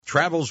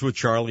Travels with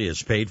Charlie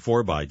is paid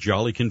for by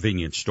Jolly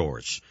Convenience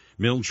Stores,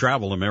 Milne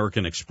Travel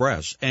American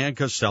Express, and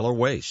Casella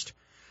Waste.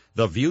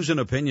 The views and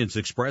opinions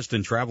expressed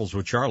in Travels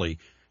with Charlie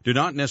do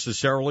not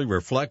necessarily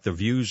reflect the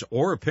views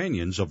or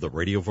opinions of the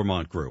Radio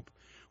Vermont Group.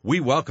 We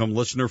welcome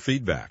listener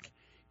feedback.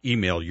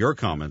 Email your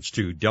comments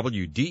to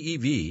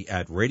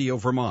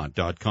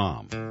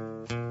wdev@radiovermont.com.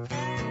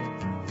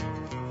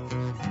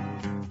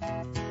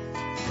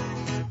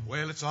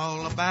 Well, it's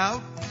all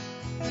about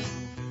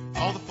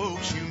all the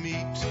folks you meet,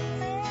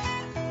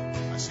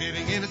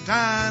 sitting in a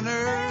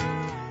diner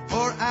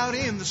or out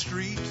in the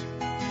street.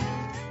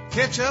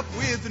 Catch up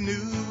with the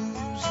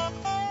news,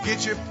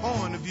 get your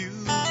point of view.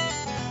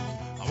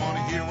 I want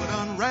to hear what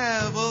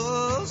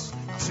unravels.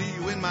 I'll see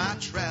you in my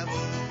travels,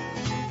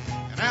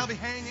 and I'll be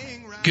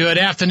hanging around. Good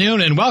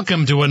afternoon, and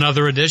welcome to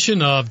another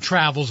edition of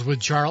Travels with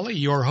Charlie.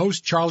 Your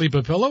host, Charlie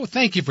Papillo.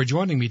 Thank you for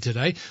joining me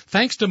today.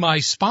 Thanks to my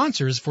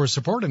sponsors for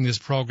supporting this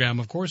program,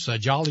 of course,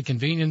 Jolly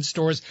Convenience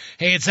Stores.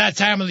 Hey, it's that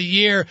time of the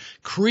year.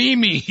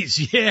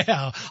 Creamies,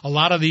 yeah. A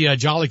lot of the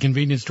Jolly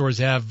Convenience Stores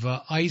have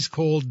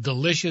ice-cold,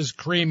 delicious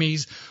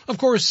creamies. Of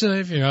course,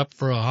 if you're up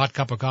for a hot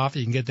cup of coffee,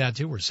 you can get that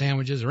too, or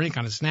sandwiches, or any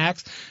kind of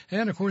snacks.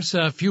 And, of course,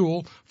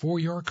 fuel for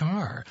your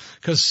car.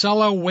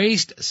 Casella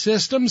Waste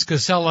Systems,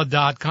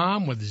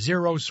 Casella.com, with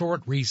zero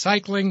sort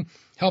recycling,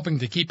 helping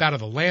to keep out of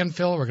the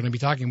landfill. We're going to be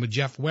talking with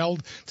Jeff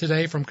Weld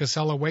today from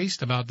Casella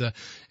Waste about the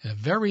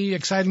very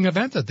exciting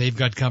event that they've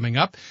got coming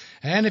up.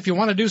 And if you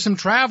want to do some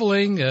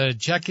traveling,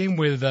 check in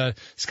with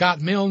Scott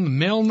Milne,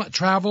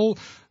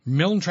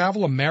 Milne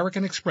Travel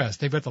American Express.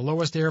 They've got the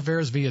lowest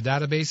airfares via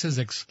databases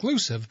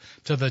exclusive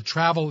to the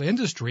travel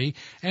industry,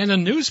 and a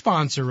new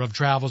sponsor of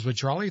Travels with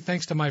Charlie,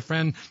 thanks to my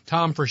friend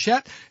Tom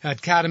Frechette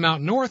at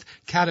Catamount North,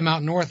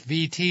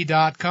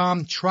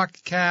 CatamountNorthVT.com. Truck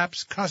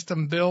caps,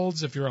 custom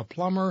builds, if you're a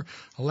plumber,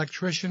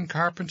 electrician,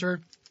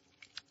 carpenter.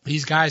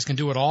 These guys can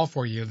do it all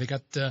for you. They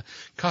got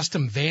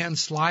custom van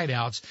slide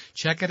outs.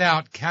 Check it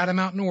out,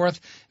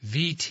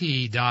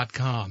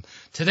 CatamountNorthVT.com.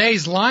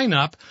 Today's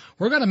lineup,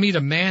 we're going to meet a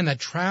man that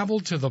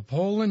traveled to the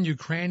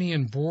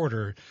Poland-Ukrainian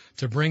border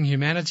to bring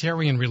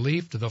humanitarian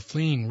relief to the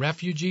fleeing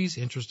refugees.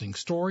 Interesting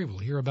story. We'll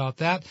hear about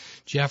that.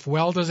 Jeff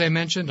Weld, as I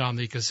mentioned, on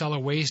the Casella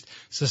Waste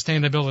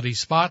Sustainability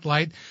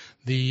Spotlight.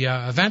 The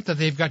event that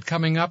they've got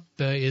coming up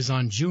is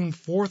on June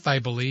 4th, I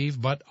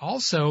believe, but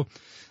also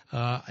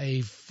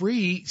a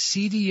free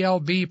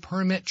CDLB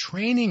permit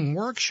training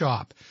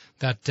workshop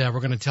that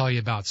we're going to tell you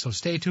about. So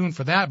stay tuned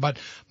for that. But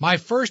my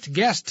first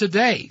guest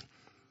today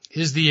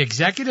is the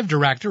executive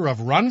director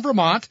of Run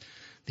Vermont.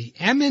 The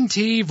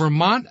M&T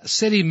Vermont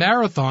City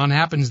Marathon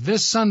happens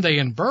this Sunday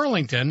in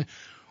Burlington.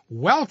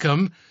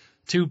 Welcome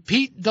to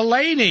Pete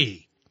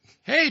Delaney.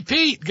 Hey,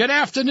 Pete, good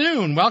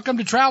afternoon. Welcome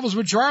to Travels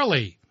with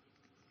Charlie.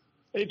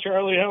 Hey,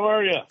 Charlie, how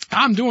are you?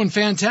 I'm doing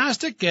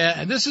fantastic.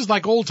 And this is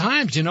like old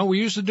times, you know. We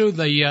used to do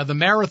the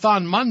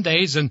Marathon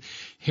Mondays, and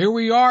here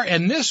we are.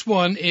 And this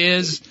one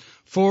is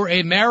for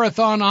a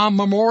marathon on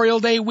Memorial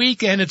Day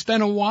weekend. It's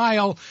been a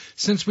while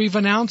since we've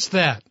announced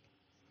that.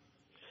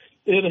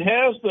 It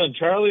has been,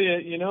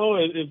 Charlie. You know,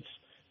 it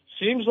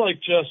seems like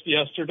just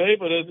yesterday,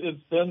 but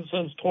it's been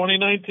since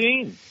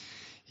 2019.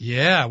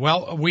 Yeah,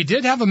 well, we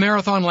did have a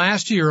marathon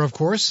last year, of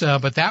course,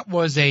 but that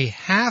was a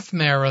half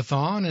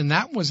marathon, and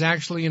that was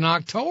actually in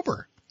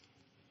October.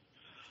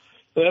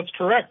 That's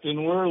correct,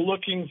 and we're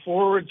looking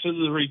forward to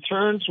the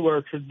return to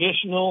our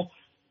traditional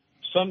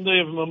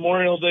Sunday of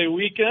Memorial Day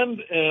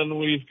weekend, and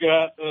we've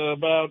got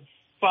about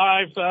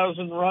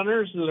 5,000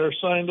 runners that are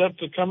signed up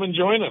to come and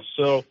join us.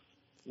 So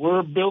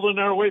we're building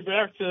our way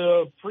back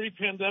to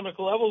pre-pandemic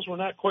levels. We're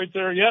not quite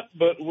there yet,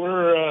 but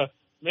we're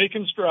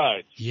making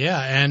strides. Yeah,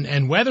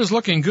 and weather's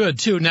looking good,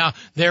 too. Now,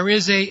 there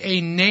is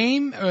a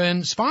name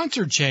and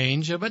sponsor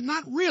change, but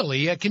not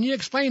really. Can you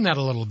explain that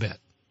a little bit?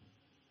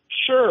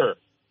 Sure.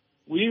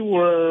 We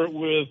were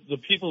with the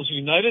People's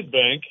United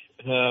Bank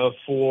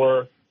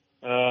for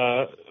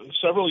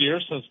several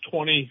years, since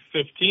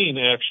 2015,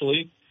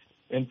 actually,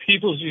 and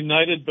People's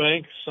United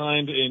Bank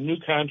signed a new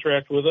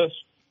contract with us,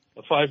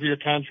 a 5-year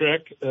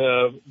contract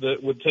that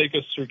would take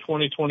us through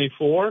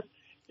 2024.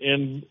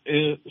 And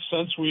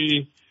since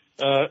we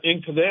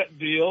into that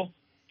deal,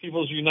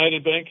 People's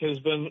United Bank has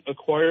been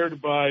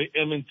acquired by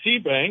M&T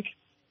Bank,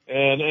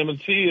 and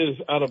M&T is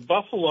out of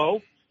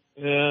Buffalo,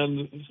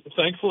 and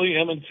thankfully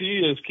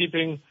M&T is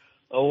keeping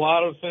a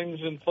lot of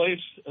things in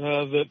place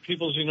that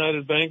People's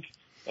United Bank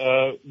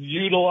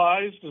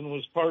utilized and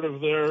was part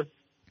of their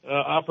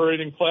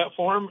operating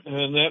platform,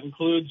 and that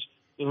includes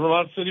the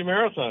Vermont City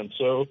Marathon.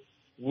 So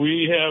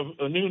we have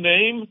a new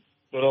name,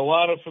 but a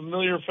lot of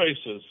familiar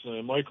faces.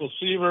 Michael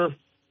Seaver,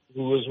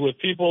 who was with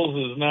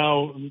Peoples, is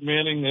now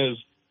manning his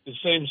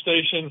same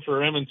station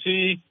for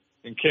M&T,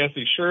 and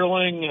Kathy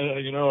Sherling,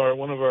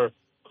 one of our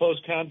close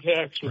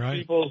contacts with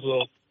Peoples,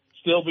 will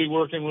still be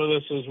working with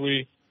us as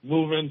we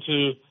move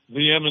into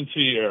the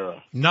M&T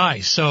era.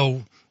 Nice.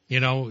 So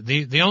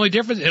The only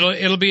difference,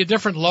 it'll be a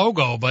different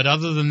logo, but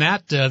other than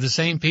that, the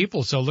same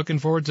people. So looking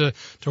forward to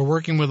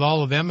working with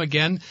all of them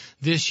again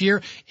this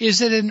year.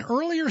 Is it an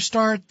earlier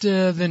start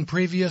than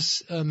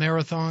previous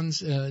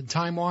marathons,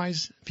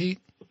 time-wise, Pete?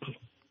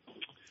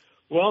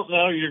 Well,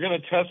 now you're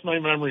going to test my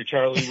memory,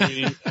 Charlie.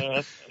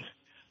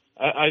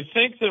 I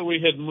think that we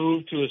had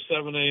moved to a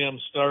 7 a.m.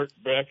 start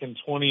back in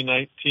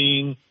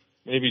 2019,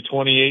 maybe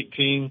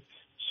 2018.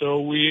 So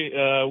we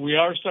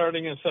are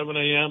starting at 7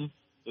 a.m.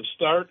 The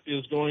start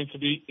is going to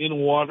be in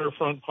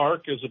Waterfront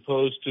Park as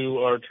opposed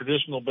to our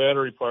traditional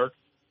Battery Park.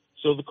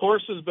 So the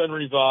course has been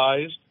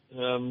revised,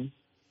 and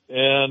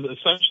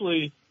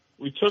essentially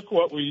we took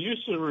what we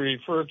used to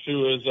refer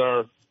to as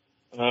our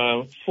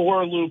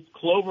 4-loop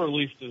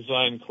cloverleaf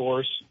design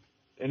course,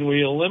 and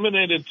we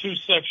eliminated 2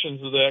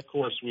 sections of that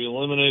course. We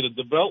eliminated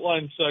the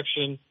Beltline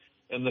section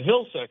and the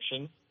hill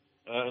section,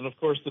 and of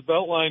course the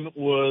Beltline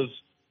was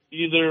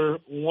either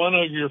one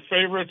of your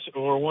favorites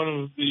or one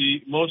of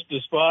the most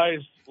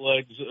despised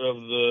legs of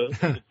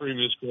the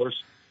previous course.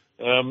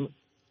 And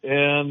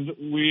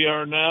we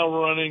are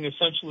now running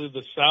essentially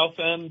the south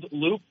end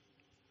loop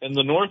and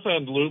the north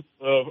end loop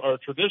of our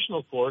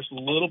traditional course, a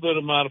little bit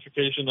of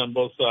modification on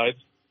both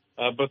sides.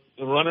 But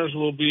the runners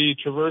will be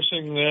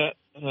traversing that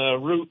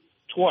route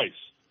twice.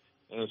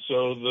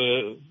 So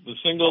the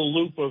single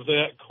loop of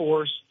that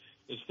course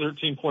is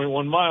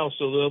 13.1 miles,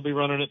 so they'll be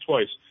running it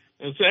twice.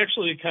 And it's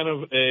actually kind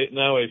of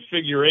now a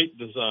figure-8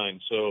 design.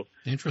 So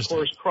the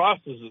course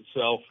crosses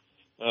itself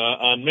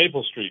on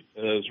Maple Street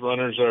as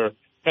runners are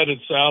headed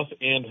south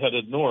and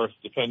headed north,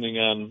 depending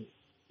on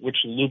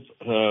which loop,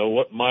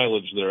 what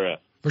mileage they're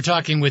at. We're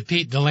talking with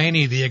Pete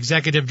Delaney, the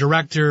executive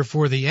director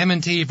for the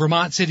M&T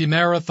Vermont City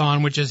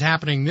Marathon, which is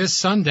happening this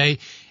Sunday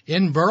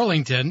in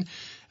Burlington.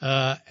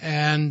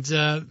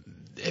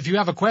 If you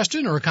have a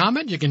question or a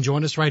comment, you can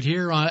join us right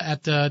here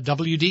at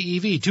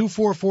WDEV,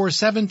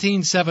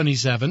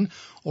 244-1777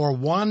 or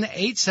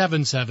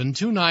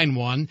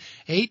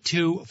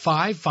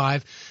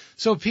 1-877-291-8255.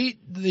 So, Pete,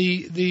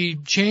 the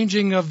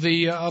changing of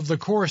the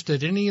course,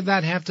 did any of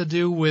that have to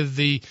do with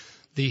the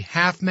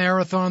half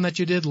marathon that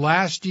you did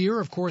last year?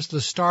 Of course,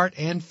 the start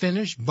and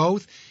finish,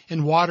 both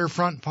in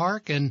Waterfront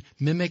Park, and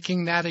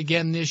mimicking that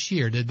again this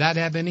year. Did that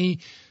have any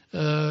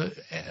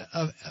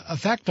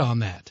effect on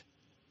that?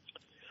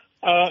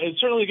 It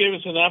certainly gave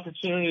us an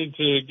opportunity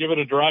to give it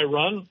a dry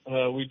run.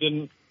 We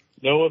didn't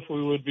know if we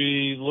would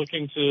be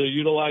looking to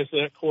utilize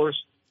that course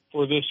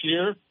for this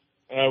year.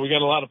 We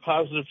got a lot of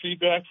positive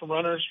feedback from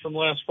runners from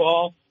last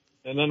fall.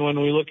 And then when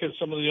we look at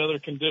some of the other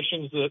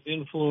conditions that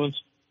influence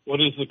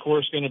what is the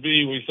course going to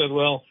be, we said,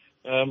 well,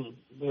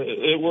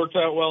 it worked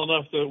out well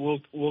enough that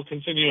we'll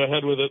continue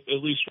ahead with it,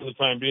 at least for the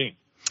time being.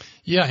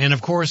 Yeah, and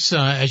of course,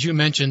 as you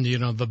mentioned,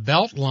 the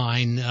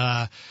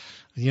Beltline,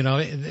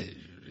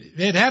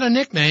 it had a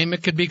nickname.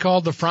 It could be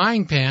called the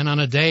frying pan on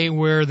a day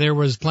where there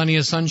was plenty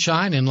of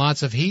sunshine and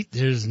lots of heat.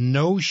 There's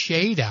no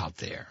shade out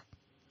there.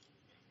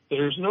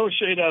 There's no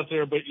shade out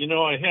there, but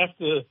I have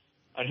to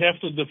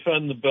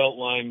defend the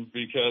Beltline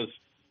because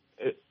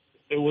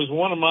it was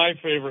one of my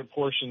favorite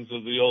portions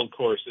of the old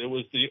course. It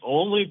was the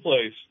only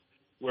place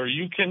where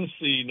you can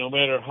see, no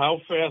matter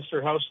how fast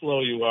or how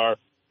slow you are,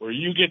 where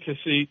you get to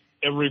see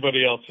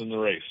everybody else in the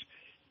race.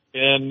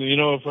 And,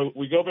 if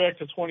we go back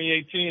to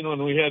 2018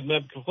 when we had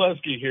Meb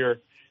Keflezighi here,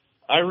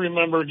 I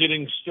remember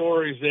getting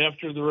stories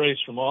after the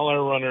race from all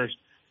our runners.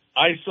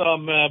 I saw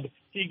Meb.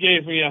 He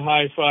gave me a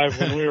high five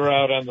when we were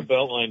out on the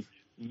Beltline.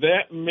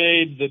 That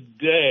made the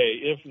day,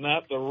 if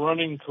not the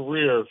running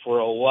career, for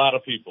a lot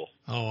of people.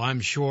 Oh, I'm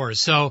sure.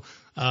 So,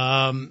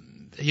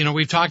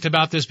 we've talked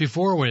about this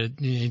before with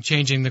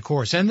changing the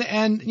course.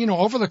 And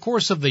over the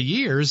course of the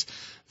years,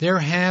 there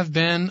have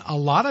been a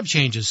lot of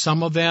changes.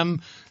 Some of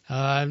them,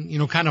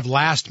 kind of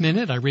last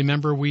minute. I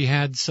remember we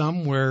had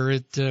some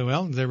where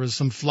there was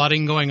some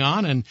flooding going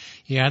on and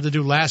you had to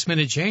do last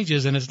minute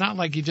changes, and it's not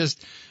like you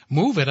just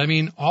move it. I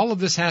mean, all of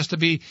this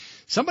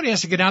somebody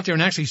has to get out there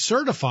and actually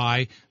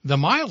certify the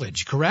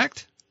mileage,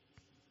 correct?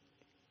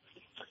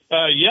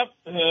 Yep.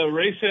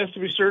 Race has to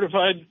be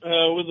certified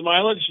with the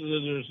mileage.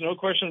 There's no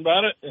question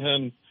about it.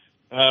 And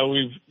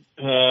we've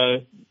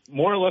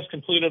more or less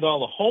completed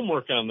all the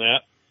homework on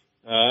that.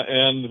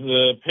 And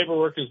the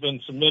paperwork has been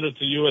submitted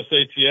to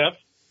USATF.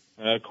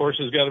 Course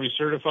has got to be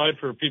certified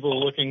for people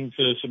looking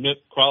to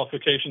submit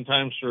qualification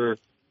times for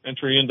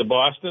entry into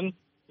Boston,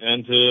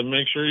 and to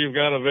make sure you've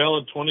got a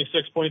valid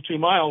 26.2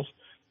 miles.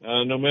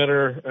 No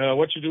matter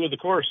what you do with the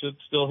course, it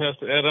still has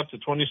to add up to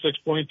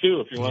 26.2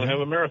 if you want to have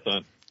a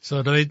marathon.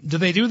 So do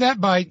they do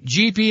that by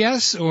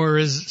GPS, or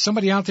is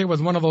somebody out there with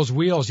one of those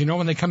wheels?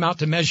 When they come out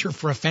to measure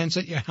for a fence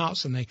at your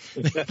house, and they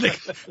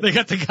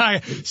got the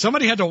guy.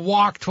 Somebody had to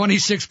walk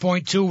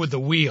 26.2 with the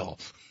wheel.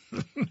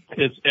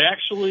 It's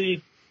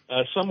actually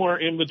somewhere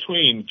in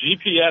between.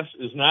 GPS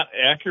is not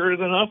accurate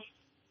enough,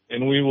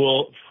 and we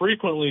will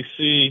frequently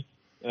see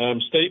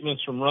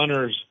statements from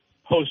runners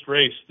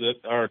post-race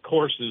that our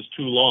course is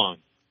too long,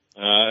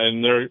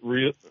 and they're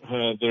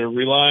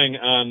relying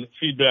on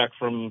feedback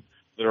from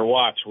their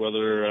watch,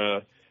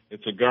 whether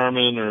it's a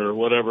Garmin or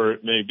whatever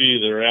it may be,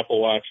 their Apple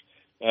Watch,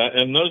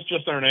 and those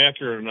just aren't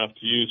accurate enough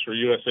to use for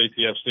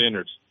USATF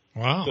standards.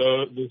 Wow.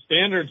 So the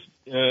standards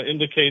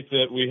indicate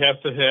that we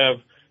have to have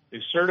a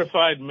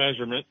certified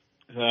measurement.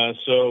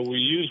 So we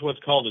use what's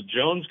called a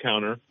Jones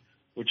counter,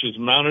 which is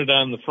mounted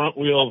on the front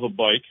wheel of a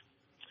bike.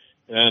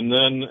 And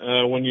then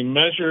when you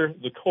measure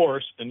the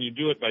course, and you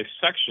do it by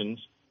sections,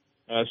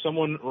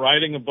 someone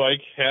riding a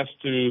bike has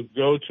to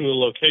go to a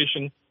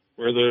location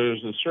where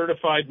there's a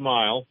certified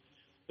mile.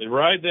 They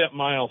ride that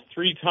mile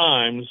 3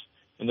 times,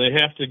 and they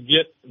have to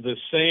get the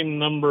same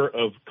number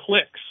of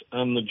clicks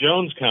on the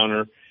Jones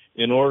counter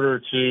in order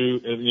to,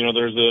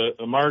 there's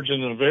a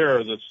margin of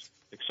error that's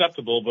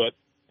acceptable. But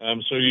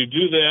so you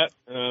do that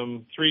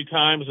 3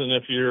 times, and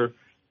if your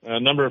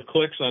number of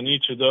clicks on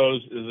each of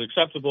those is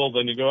acceptable,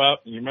 then you go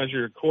out and you measure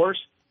your course.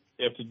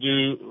 You have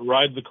to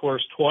ride the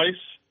course twice.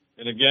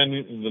 And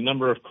again, the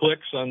number of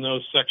clicks on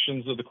those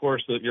sections of the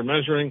course that you're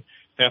measuring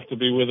have to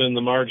be within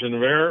the margin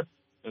of error.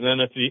 And then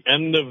at the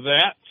end of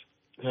that,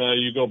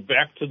 you go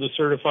back to the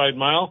certified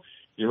mile.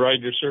 You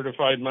ride your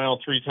certified mile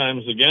 3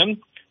 times again.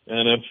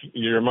 And if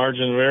your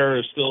margin of error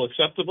is still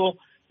acceptable,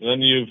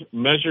 then you've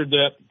measured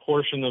that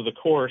portion of the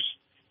course.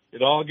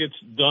 It all gets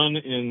done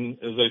in,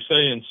 as I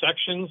say, in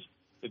sections.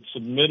 It's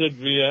submitted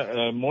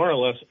via more or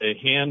less a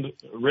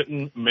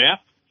handwritten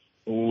map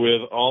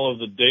with all of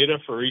the data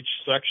for each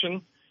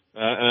section.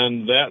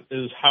 And that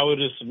is how it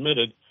is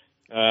submitted.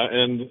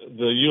 And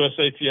the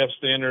USATF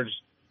standards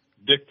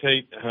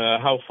dictate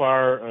how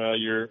far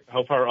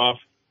off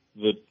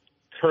the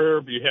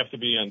curb you have to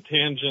be on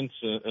tangents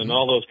and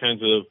all those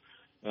kinds of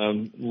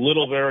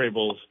little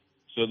variables,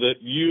 so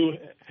that you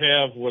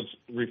have what's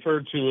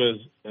referred to as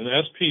an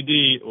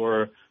SPD,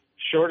 or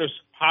shortest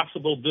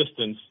possible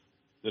distance,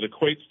 that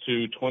equates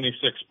to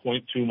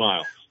 26.2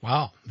 miles.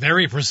 Wow,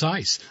 very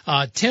precise.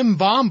 Tim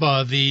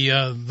Bomba,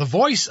 the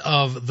voice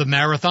of the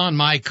marathon,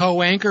 my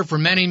co-anchor for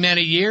many,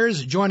 many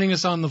years, joining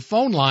us on the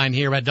phone line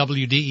here at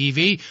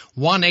WDEV,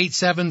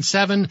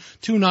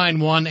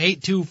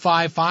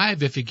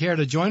 1-877-291-8255, if you care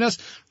to join us.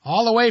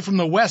 All the way from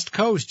the West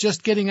Coast,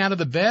 just getting out of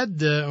the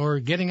bed or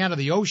getting out of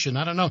the ocean.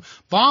 I don't know.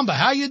 Bomba,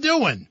 how you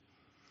doing?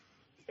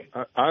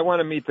 I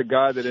want to meet the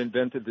guy that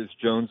invented this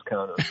Jones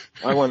counter.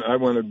 I want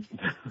to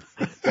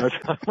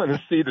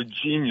see the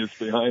genius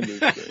behind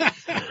this thing.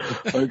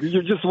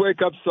 You just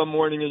wake up some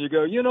morning and you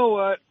go, you know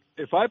what?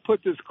 If I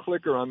put this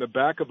clicker on the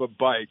back of a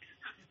bike,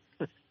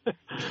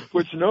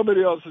 which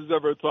nobody else has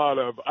ever thought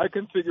of, I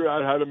can figure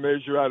out how to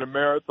measure out a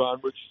marathon,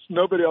 which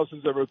nobody else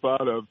has ever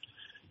thought of.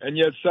 And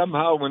yet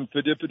somehow when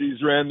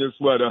Phidippides ran this,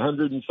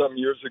 100 and some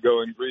years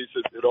ago in Greece,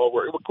 it all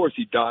worked. Of course,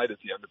 he died at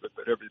the end of it,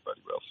 but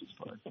everybody else was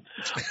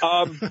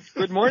fine.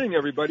 Good morning,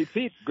 everybody.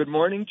 Pete, good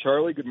morning.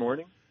 Charlie, good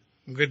morning.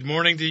 Good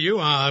morning to you,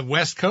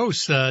 West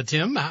Coast,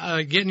 Tim.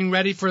 Getting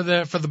ready for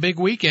the big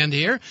weekend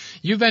here.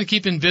 You've been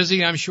keeping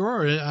busy, I'm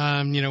sure,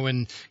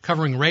 in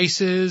covering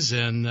races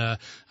and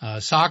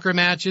soccer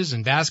matches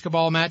and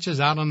basketball matches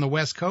out on the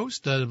West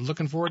Coast.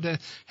 Looking forward to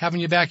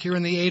having you back here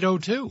in the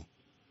 802.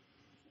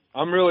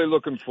 I'm really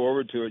looking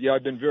forward to it. Yeah,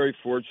 I've been very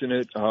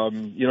fortunate,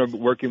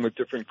 working with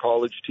different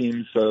college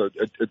teams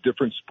at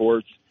different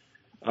sports.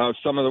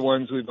 Some of the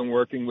ones we've been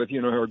working with,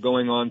 are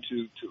going on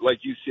to like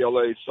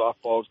UCLA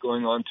softball is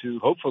going on to,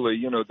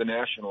 hopefully, the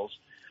nationals.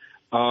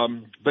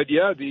 But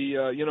yeah, we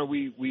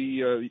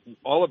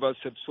all of us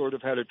have sort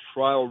of had a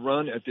trial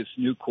run at this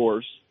new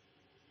course,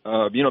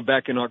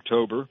 back in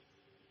October.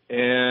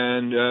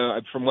 And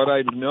from what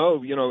I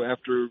know,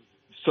 after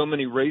so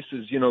many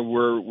races,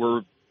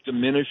 were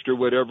diminished or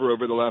whatever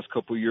over the last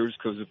couple of years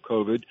because of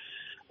COVID.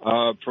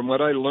 From what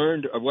I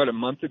learned, a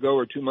month ago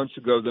or 2 months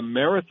ago, the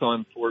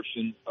marathon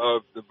portion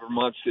of the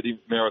Vermont City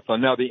Marathon,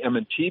 now the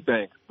M&T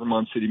Bank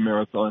Vermont City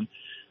Marathon,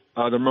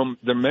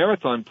 the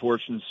marathon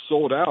portion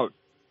sold out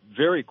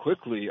very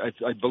quickly.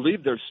 I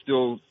believe there's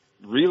still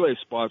relay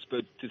spots,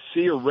 but to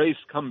see a race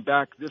come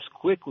back this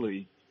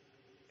quickly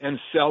and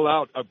sell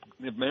out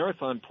the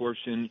marathon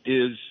portion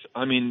is,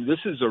 this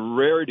is a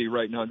rarity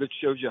right now. That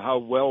shows you how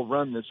well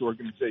run this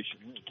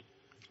organization is.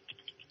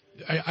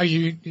 Are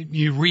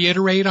you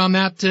reiterate on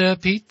that,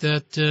 Pete,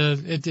 that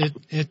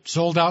it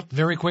sold out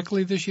very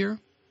quickly this year?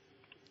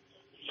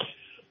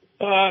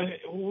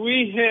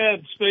 We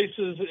had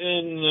spaces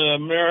in the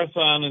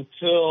marathon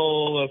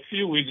until a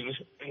few weeks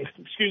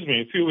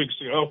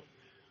ago.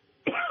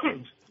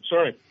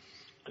 Sorry.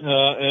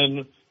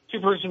 And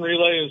two-person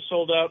relay is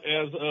sold out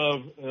as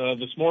of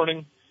this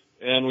morning,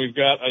 and we've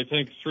got, I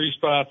think, 3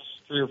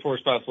 or 4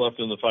 spots left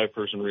in the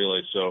 5-person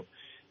relay. So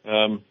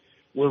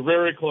we're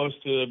very close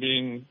to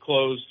being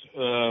closed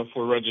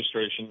for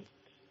registration,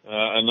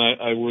 and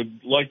I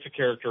would like to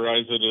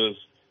characterize it as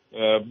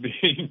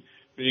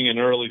being an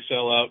early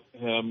sellout,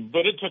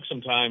 but it took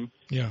some time,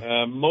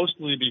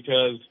 mostly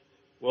because,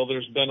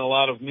 there's been a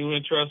lot of new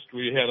interest.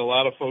 We had a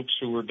lot of folks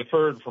who were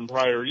deferred from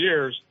prior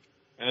years,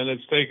 and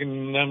it's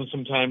taken them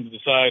some time to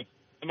decide,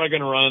 am I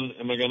going to run?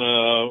 Am I going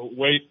to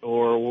wait?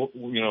 Or,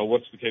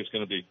 what's the case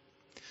going to be?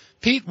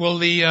 Pete,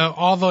 will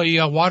all the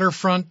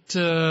waterfront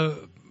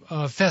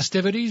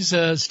festivities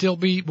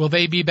will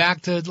they be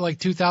back to like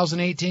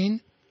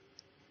 2018?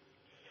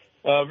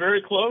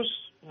 Very close.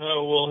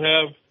 We'll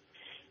have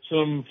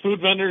some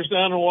food vendors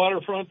down the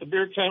waterfront. The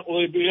beer tent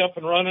will be up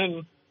and running.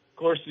 Of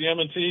course, the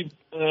M&T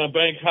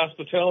Bank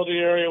hospitality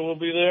area will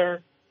be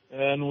there.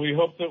 And we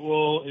hope that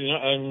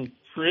I'm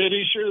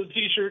pretty sure the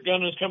T-shirt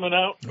gun is coming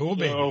out. Oh,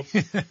 baby. So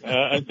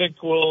I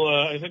think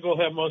we'll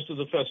have most of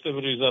the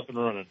festivities up and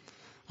running.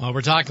 Well,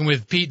 we're talking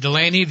with Pete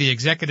Delaney, the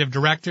executive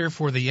director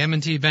for the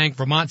M&T Bank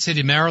Vermont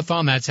City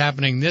Marathon. That's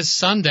happening this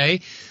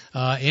Sunday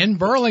in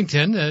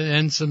Burlington,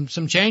 and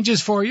some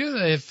changes for you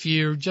if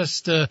you're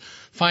just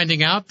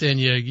finding out and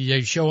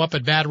you show up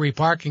at Battery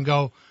Park and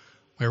go,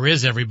 where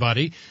is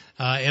everybody?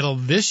 It'll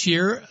this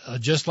year,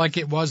 just like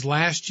it was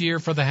last year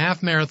for the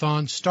half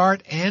marathon,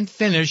 start and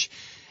finish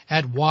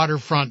at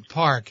Waterfront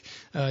Park.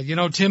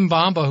 Tim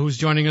Bomba, who's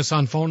joining us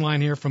on phone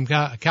line here from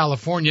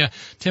California,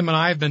 Tim and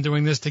I have been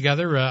doing this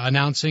together,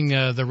 announcing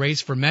the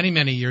race for many,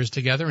 many years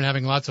together and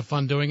having lots of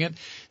fun doing it. And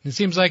it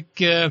seems like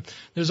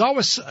there's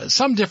always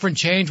some different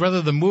change,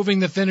 whether the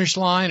moving the finish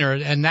line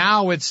and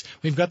now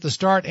we've got the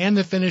start and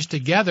the finish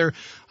together.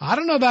 I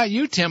don't know about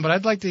you, Tim, but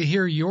I'd like to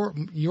hear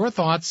your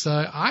thoughts.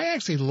 I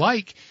actually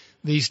like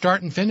the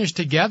start and finish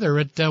together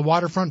at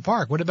Waterfront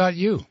Park. What about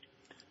you?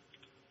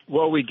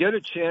 Well, we get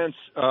a chance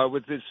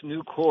with this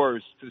new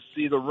course to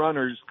see the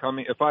runners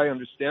coming. If I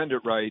understand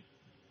it right,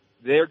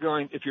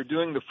 if you're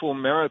doing the full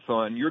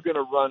marathon, you're going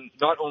to run,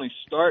 not only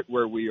start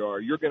where we are,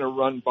 you're going to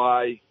run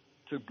by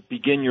to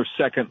begin your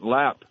second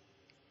lap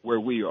where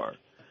we are.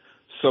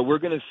 So we're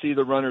going to see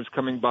the runners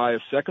coming by a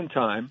second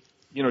time,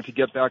 to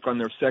get back on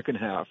their second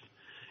half.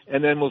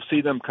 And then we'll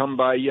see them come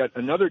by yet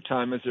another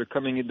time as they're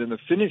coming into the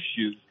finish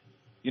chute,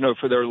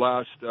 for their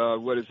last,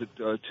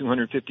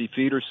 250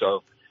 feet or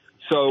so.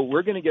 So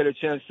we're going to get a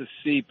chance to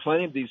see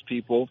plenty of these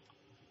people.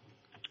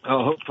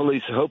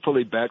 Hopefully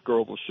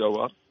Batgirl will show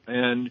up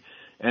and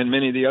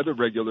many of the other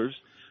regulars.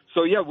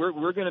 So yeah,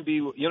 we're going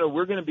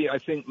to be, I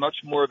think, much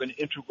more of an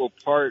integral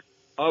part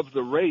of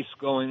the race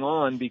going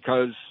on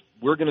because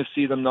we're going to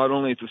see them not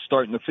only at the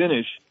start and the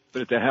finish,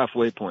 but at the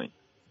halfway point.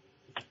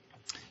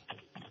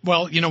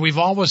 Well, we've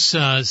always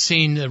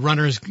seen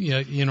runners,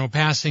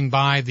 passing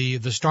by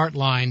the start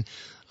line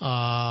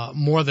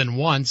more than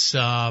once,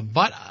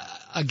 but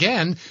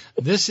again,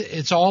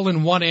 it's all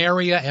in one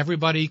area.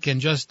 Everybody can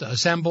just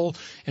assemble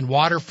in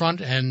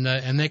Waterfront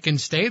and they can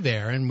stay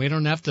there, and we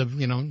don't have to,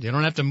 you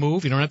don't have to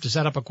move. You don't have to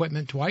set up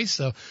equipment twice.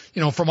 So,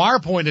 from our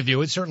point of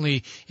view,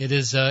 it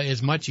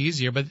is much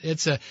easier, but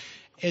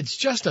it's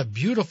just a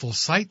beautiful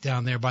sight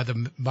down there by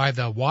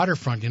the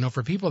waterfront,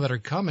 for people that are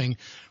coming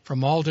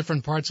from all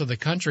different parts of the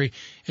country.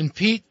 And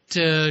Pete,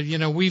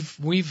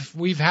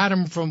 we've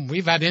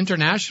had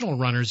international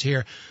runners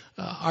here.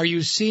 Are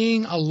you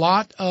seeing a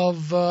lot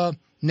of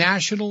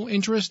national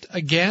interest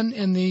again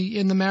in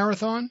the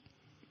marathon?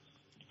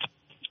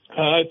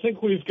 I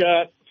think we've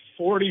got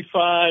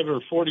 45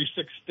 or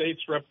 46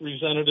 states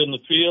represented in the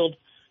field,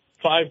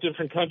 5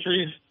 different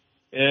countries,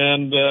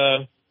 and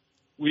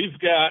we've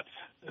got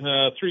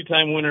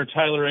three-time winner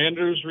Tyler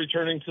Andrews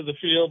returning to the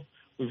field.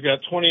 We've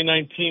got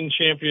 2019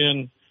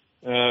 champion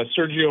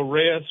Sergio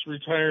Reyes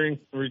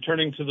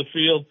returning to the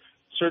field.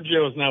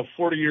 Sergio is now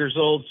 40 years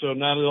old, so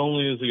not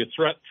only is he a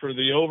threat for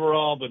the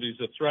overall, but he's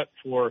a threat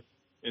for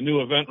a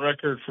new event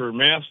record for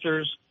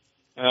Masters.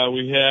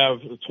 We have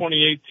the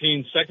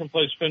 2018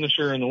 second-place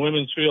finisher in the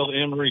women's field,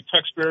 Anne-Marie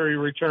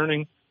Tuxbury,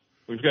 returning.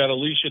 We've got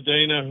Alicia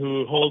Dana,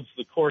 who holds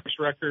the course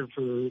record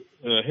for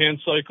hand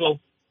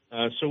cycle.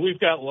 So we've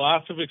got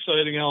lots of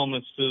exciting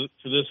elements to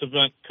this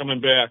event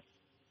coming back.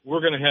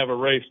 We're going to have a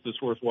race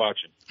that's worth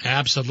watching.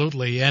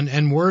 Absolutely,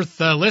 and worth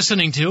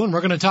listening to. And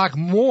we're going to talk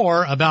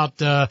more about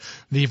the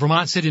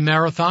Vermont City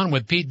Marathon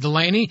with Pete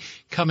Delaney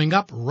coming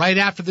up right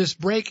after this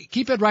break.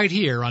 Keep it right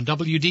here on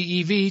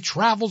WDEV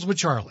Travels with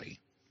Charlie.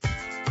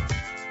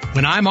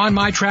 When I'm on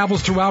my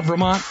travels throughout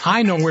Vermont,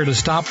 I know where to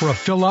stop for a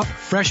fill-up,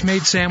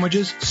 fresh-made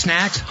sandwiches,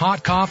 snacks,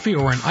 hot coffee,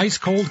 or an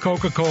ice-cold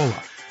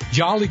Coca-Cola.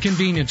 Jolly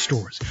convenience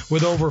stores.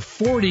 With over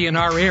 40 in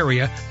our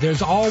area,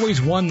 there's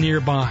always one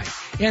nearby.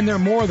 And they're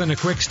more than a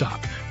quick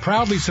stop.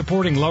 Proudly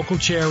supporting local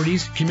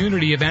charities,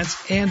 community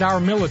events, and our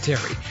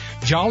military.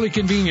 Jolly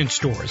convenience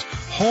stores.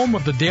 Home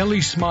of the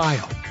daily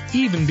smile.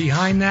 Even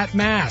behind that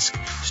mask.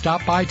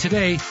 Stop by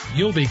today.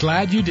 You'll be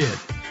glad you did.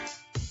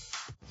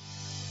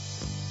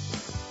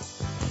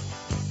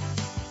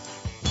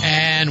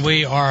 And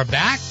we are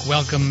back.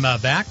 Welcome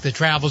back to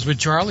Travels with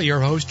Charlie.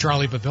 Your host,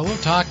 Charlie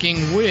Papillo,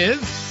 talking with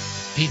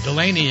Pete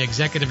Delaney,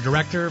 Executive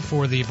Director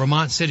for the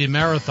Vermont City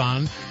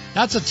Marathon.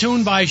 That's a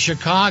tune by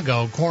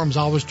Chicago. Quorum's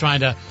always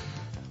trying to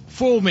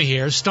fool me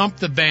here, stump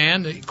the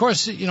band. Of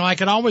course, I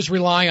can always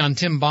rely on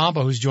Tim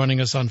Bomba, who's joining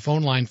us on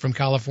phone line from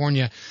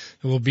California,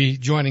 who will be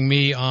joining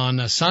me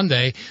on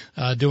Sunday,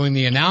 doing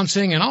the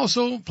announcing and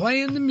also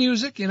playing the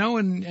music,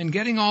 and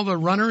getting all the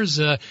runners,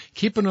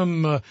 keeping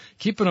them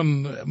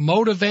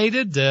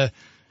motivated.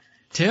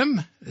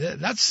 Tim,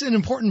 that's an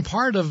important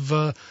part of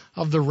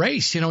the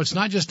race. You know, it's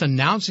not just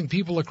announcing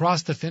people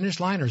across the finish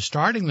line or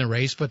starting the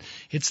race, but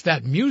it's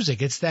that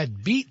music, it's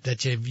that beat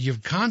that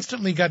you've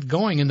constantly got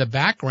going in the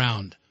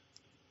background.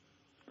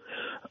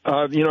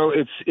 You know,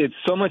 it's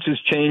so much has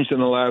changed in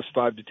the last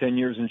 5 to 10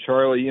 years. And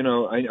Charlie, you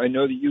know, I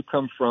know that you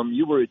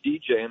were a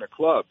DJ in a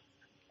club.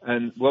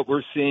 And what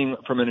we're seeing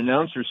from an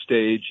announcer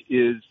stage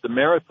is the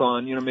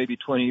marathon, you know, maybe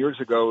 20 years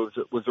ago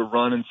was a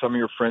run and some of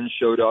your friends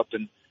showed up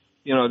and,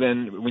 you know,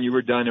 then when you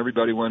were done,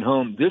 everybody went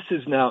home. This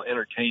is now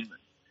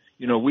entertainment.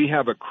 You know, we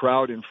have a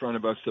crowd in front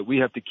of us that we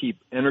have to keep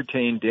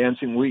entertained,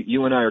 dancing.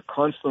 You and I are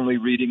constantly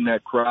reading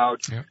that crowd.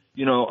 Yeah.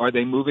 You know, are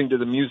they moving to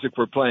the music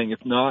we're playing?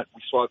 If not,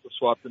 we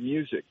swap the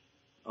music.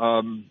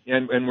 And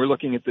we're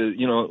looking at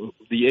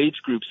the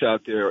age groups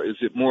out there. Is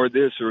it more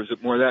this or is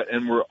it more that?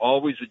 And we're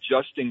always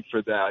adjusting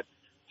for that.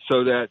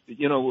 So that,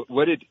 you know,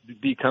 what it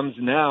becomes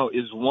now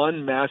is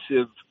one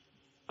massive,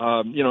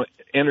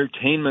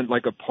 entertainment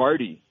like a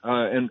party.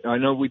 And I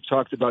know we've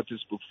talked about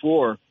this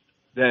before,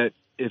 that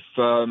if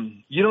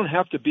you don't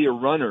have to be a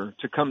runner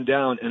to come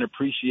down and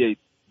appreciate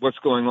what's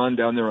going on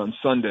down there on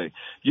Sunday.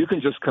 You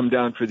can just come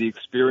down for the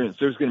experience.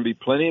 There's going to be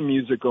plenty of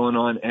music going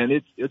on, and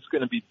it's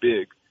going to be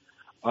big.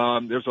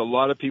 There's a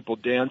lot of people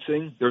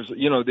dancing. There's,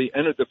 you know, the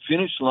end of the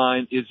finish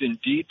line is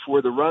indeed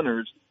for the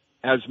runners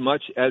as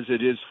much as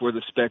it is for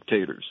the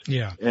spectators.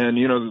 Yeah. And,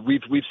 you know,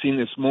 we've seen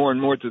this more and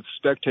more, that the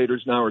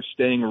spectators now are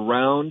staying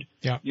around.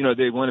 Yeah. You know,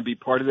 they want to be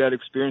part of that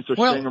experience. They're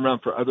staying around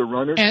for other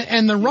runners.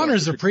 And the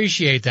runners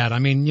appreciate that. I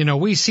mean, you know,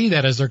 we see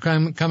that as they're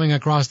coming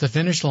across the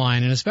finish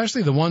line, and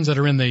especially the ones that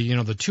are in the, you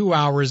know, the 2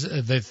 hours,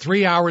 the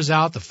 3 hours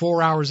out, the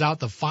 4 hours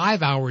out, the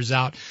 5 hours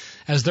out,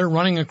 as they're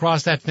running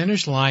across that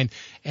finish line,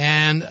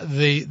 and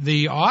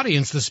the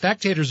audience, the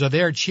spectators are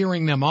there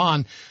cheering them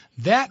on.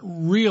 That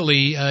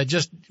really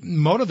just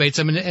motivates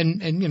them,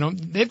 and you know,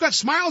 they've got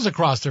smiles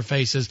across their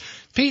faces.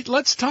 Pete,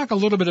 let's talk a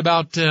little bit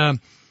about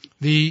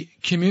the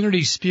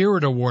Community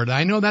Spirit Award.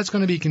 I know that's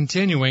going to be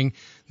continuing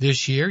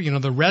this year. You know,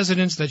 the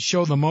residents that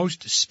show the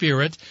most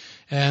spirit,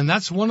 and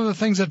that's one of the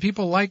things that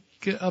people like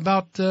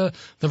about the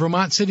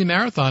Vermont City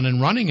Marathon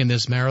and running in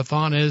this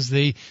marathon is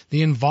the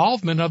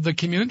involvement of the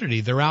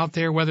community. They're out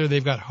there, whether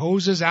they've got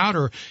hoses out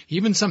or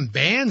even some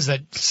bands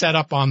that set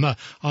up on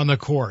the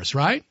course,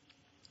 right?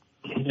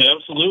 Yeah,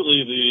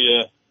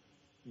 absolutely.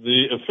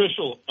 The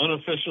official,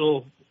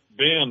 unofficial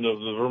band of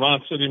the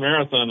Vermont City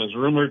Marathon is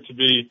rumored to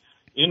be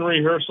in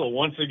rehearsal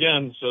once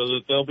again, so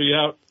that they'll be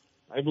out,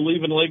 I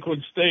believe, in Lakewood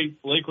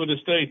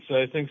Estates.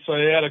 I think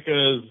Sciatica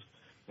has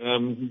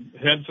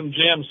had some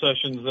jam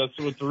sessions. That's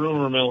what the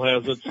rumor mill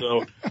has it.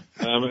 So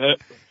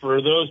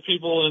for those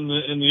people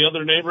in the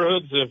other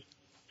neighborhoods, if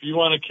you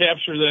want to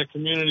capture that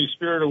Community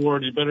Spirit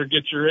Award, you better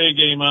get your A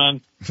game on.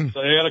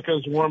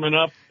 Sciatica's warming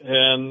up,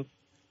 and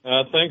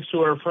thanks to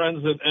our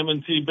friends at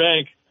M&T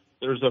Bank,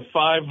 there's a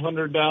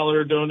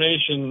 $500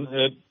 donation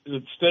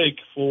at stake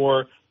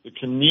for the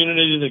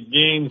community that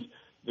gains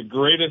the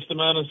greatest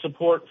amount of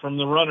support from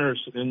the runners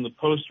in the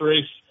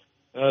post-race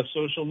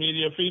social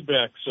media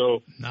feedback.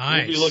 So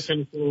nice. We'll be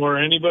looking for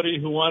anybody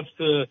who wants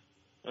to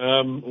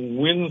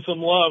win some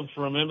love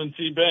from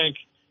M&T Bank.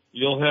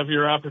 You'll have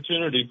your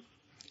opportunity.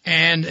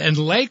 And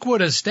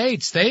Lakewood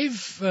Estates,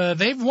 they've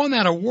won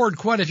that award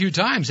quite a few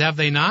times, have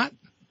they not?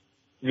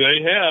 They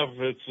have.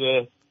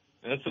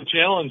 That's a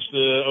challenge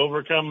to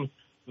overcome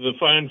the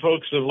fine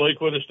folks of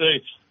Lakewood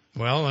Estates.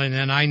 Well,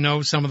 and I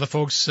know some of the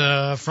folks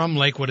from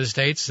Lakewood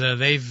Estates.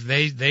 They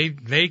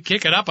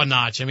kick it up a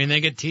notch. I mean, they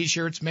get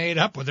T-shirts made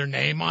up with their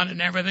name on it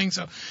and everything.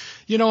 So,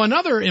 you know,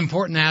 another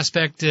important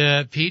aspect,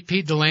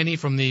 Pete Delaney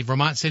from the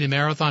Vermont City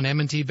Marathon,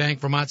 M&T Bank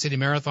Vermont City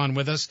Marathon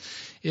with us,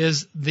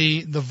 is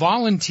the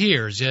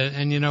volunteers.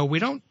 And you know, we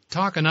don't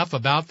talk enough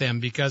about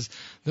them because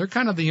they're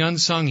kind of the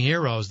unsung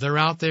heroes. They're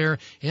out there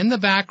in the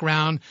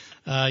background,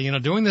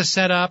 doing the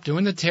setup,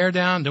 doing the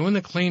teardown, doing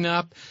the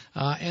cleanup.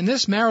 And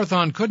this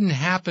marathon couldn't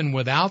happen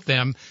without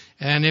them.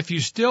 And if you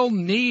still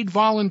need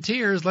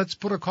volunteers, let's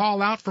put a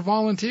call out for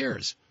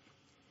volunteers.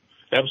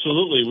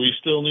 Absolutely. We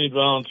still need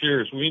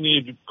volunteers. We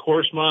need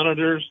course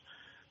monitors.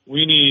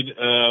 We need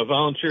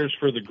volunteers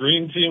for the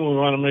green team. We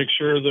want to make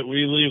sure that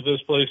we leave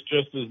this place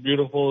just as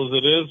beautiful as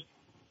it is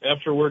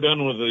after we're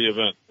done with the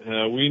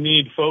event. We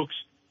need folks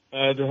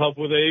to help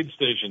with aid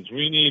stations.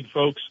 We need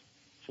folks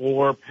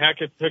for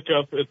packet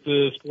pickup at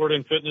the Sport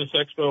and Fitness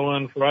Expo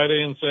on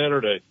Friday and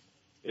Saturday.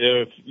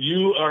 If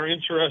you are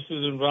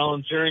interested in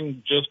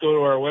volunteering, just go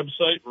to our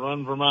website,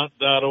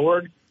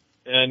 runvermont.org,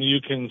 and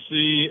you can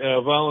see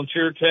a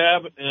volunteer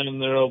tab,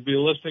 and there will be a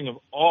listing of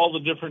all the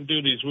different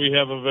duties we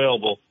have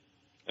available.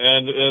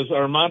 And as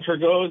our mantra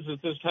goes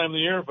at this time of the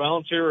year,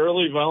 volunteer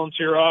early,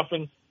 volunteer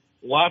often.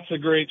 Lots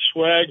of great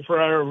swag for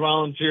our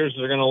volunteers.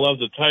 They're going to love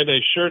the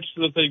tie-dye shirts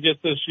that they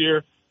get this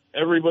year.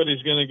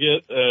 Everybody's going to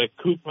get a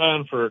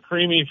coupon for a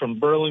Creamy from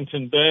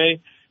Burlington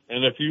Bay.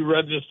 And if you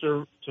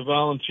register to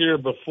volunteer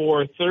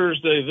before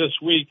Thursday this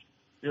week,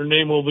 your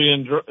name will be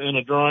in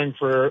a drawing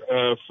for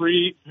a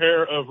free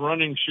pair of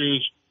running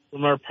shoes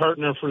from our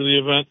partner for the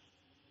event,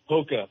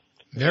 Hoka.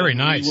 Very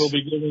nice. We will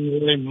be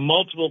giving away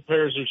multiple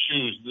pairs of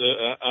shoes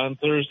on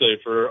Thursday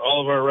for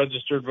all of our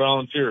registered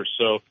volunteers.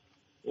 So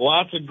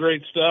lots of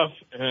great stuff,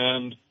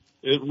 and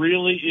it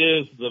really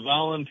is the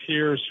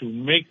volunteers who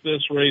make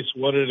this race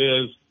what it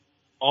is.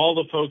 All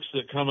the folks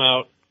that come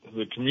out,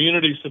 the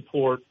community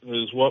support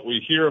is what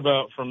we hear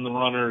about from the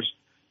runners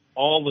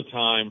all the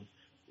time.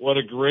 What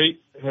a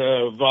great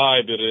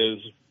vibe it is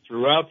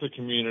throughout the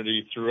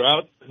community,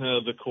 throughout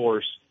the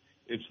course.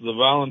 It's the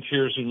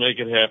volunteers who make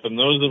it happen.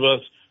 Those of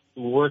us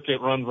who work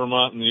at Run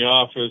Vermont in the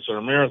office,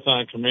 our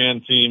marathon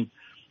command team,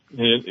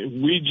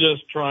 we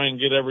just try and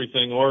get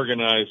everything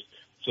organized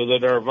so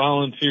that our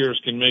volunteers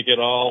can make it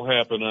all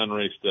happen on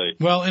race day.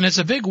 Well, and it's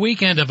a big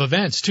weekend of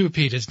events too,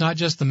 Pete. It's not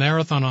just the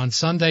marathon on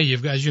Sunday.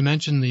 You've, as you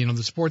mentioned,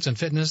 the sports and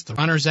fitness, the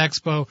Runners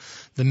Expo,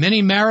 the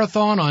mini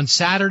marathon on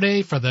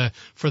Saturday for the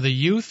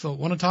youth. I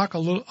want to talk a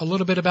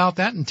little bit about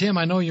that. And Tim,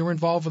 I know you were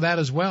involved with that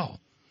as well.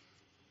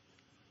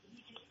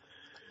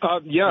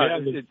 Did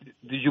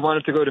you want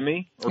it to go to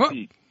me or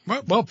Pete?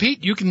 Well,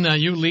 Pete, you can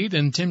you lead,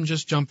 and Tim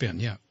just jump in.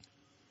 Yeah.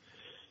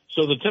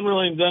 So the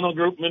Timberlane Dental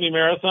Group Mini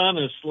Marathon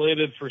is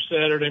slated for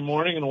Saturday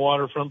morning in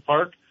Waterfront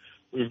Park.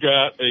 We've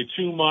got a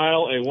 2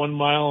 mile, a 1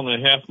 mile,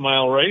 and a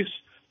half-mile race.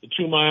 The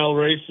 2 mile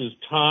race is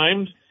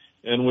timed,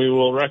 and we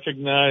will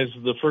recognize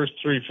the first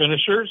 3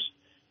 finishers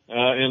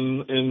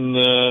in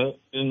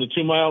the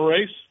 2 mile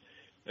race.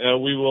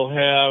 We will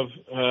have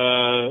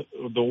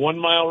the 1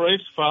 mile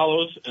race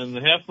follows, and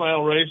the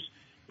half-mile race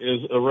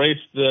is a race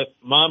that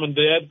mom and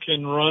dad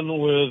can run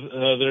with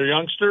their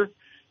youngster.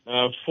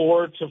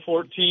 4 to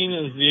 14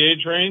 is the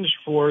age range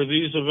for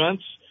these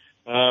events.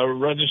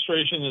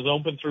 Registration is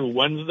open through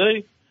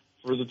Wednesday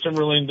for the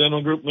Timberlane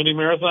Dental Group Mini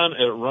Marathon at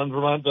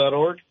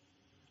runvermont.org.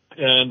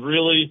 And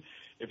really,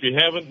 if you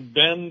haven't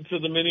been to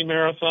the mini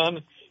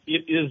marathon,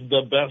 it is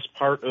the best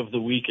part of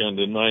the weekend,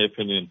 in my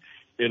opinion.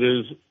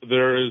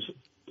 There is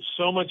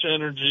so much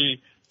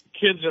energy.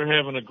 Kids are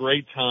having a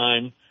great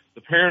time.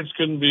 The parents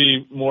couldn't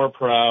be more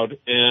proud.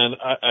 And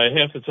I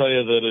have to tell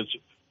you that it's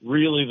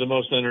really the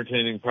most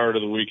entertaining part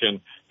of the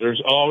weekend.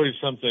 There's always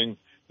something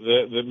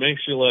that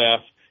makes you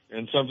laugh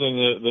and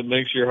something that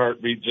makes your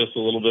heart beat just a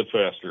little bit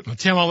faster. Well,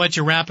 Tim, I'll let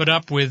you wrap it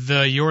up with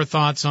your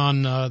thoughts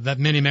on that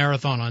mini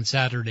marathon on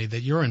Saturday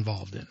that you're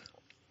involved in.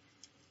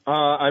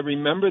 I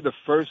remember the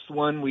first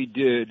one we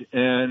did,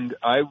 and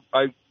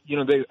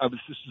this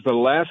is the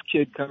last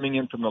kid coming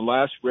in from the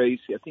last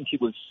race. I think he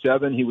was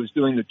 7. He was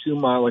doing the 2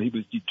 mile, and he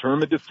was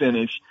determined to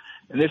finish.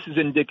 And this is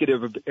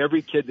indicative of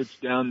every kid that's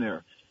down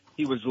there.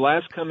 He was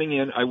last coming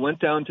in. I went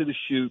down to the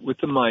chute with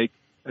the mic.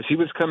 As he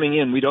was coming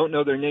in, we don't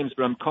know their names,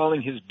 but I'm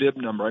calling his bib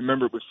number. I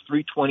remember it was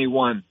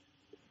 321.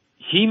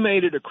 He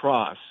made it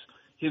across.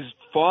 His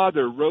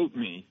father wrote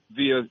me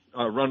via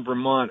Run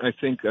Vermont, I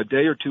think a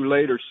day or two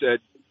later,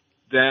 said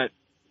that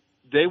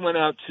they went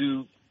out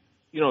to,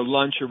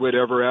 lunch or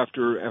whatever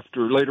after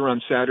later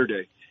on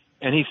Saturday.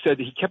 And he said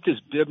he kept his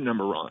bib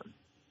number on.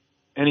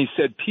 And he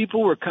said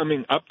people were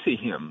coming up to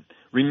him,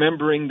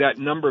 remembering that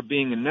number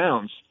being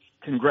announced,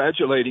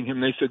 congratulating him.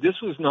 They said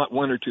this was not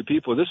 1 or 2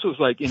 people. This was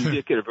like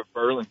indicative of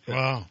Burlington.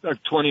 Wow.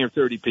 Like 20 or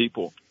 30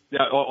 people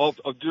all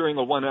during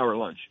a 1 hour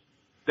lunch.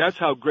 That's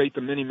how great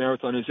the mini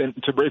marathon is. And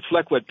to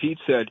reflect what Pete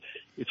said,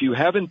 if you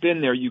haven't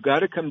been there, you got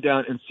to come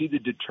down and see the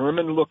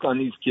determined look on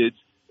these kids.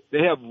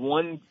 They have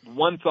one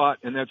thought,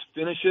 and that's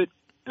finish it,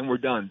 and we're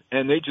done.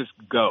 And they just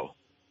go.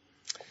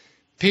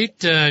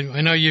 Pete,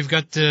 I know you've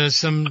got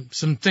some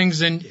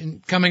things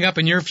coming up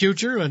in your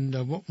future, and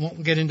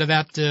won't get into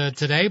that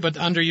today. But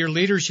under your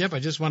leadership, I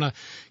just want to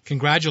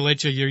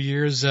congratulate you. Your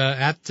years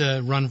at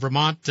Run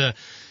Vermont,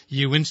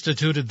 you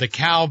instituted the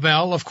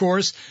cowbell, of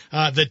course,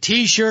 the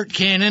T-shirt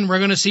cannon. We're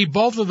going to see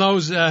both of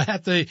those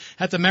at the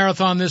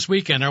marathon this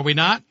weekend, are we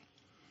not?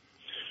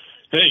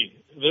 Hey,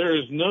 there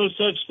is no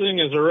such thing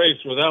as a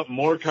race without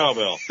more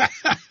cowbell.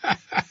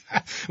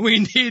 We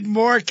need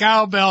more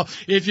cowbell.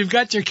 If you've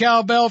got your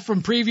cowbell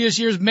from previous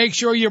years, make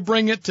sure you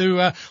bring it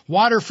to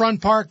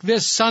Waterfront Park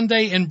this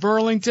Sunday in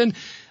Burlington.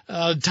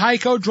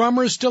 Taiko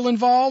drummers still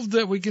involved?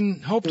 We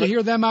can hope to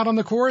hear them out on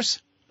the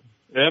course?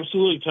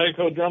 Absolutely.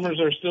 Taiko drummers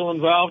are still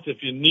involved.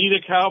 If you need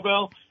a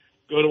cowbell,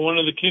 go to one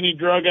of the Kinney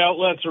drug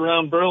outlets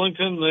around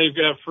Burlington. They've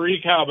got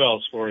free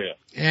cowbells for you.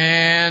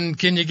 And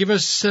can you give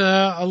us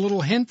a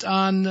little hint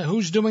on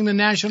who's doing the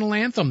national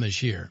anthem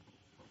this year?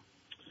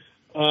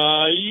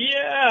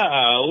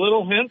 A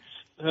little hints.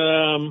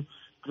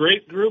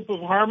 Great group of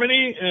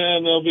Harmony,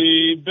 and they'll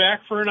be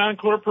back for an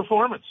encore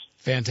performance.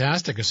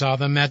 Fantastic. I saw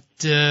them at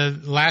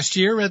last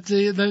year at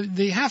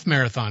the half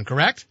marathon,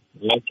 correct?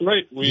 That's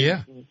right.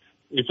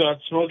 We thought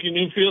Smokey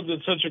Newfield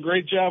did such a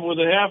great job with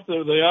the half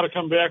that they ought to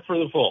come back for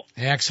the full.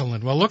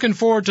 Excellent. Well, looking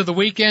forward to the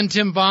weekend.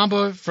 Tim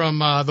Bomba from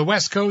the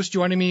West Coast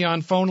joining me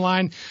on phone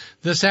line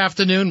this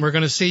afternoon. We're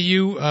going to see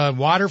you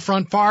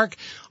Waterfront Park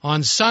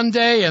on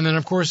Sunday, and then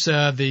of course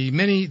the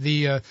mini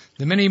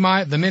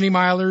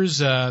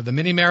milers, the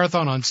mini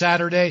marathon on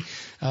Saturday.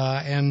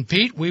 And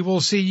Pete, we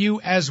will see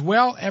you as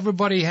well.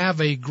 Everybody have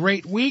a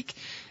great week.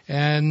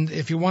 And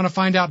if you want to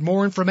find out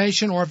more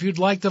information or if you'd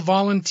like to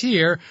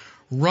volunteer,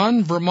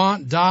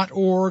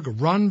 runvermont.org,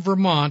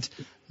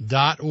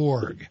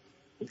 runvermont.org.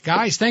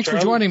 Guys, thanks for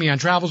joining me on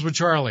Travels with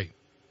Charlie.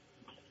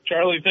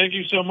 Charlie, thank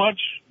you so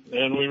much.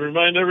 And we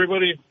remind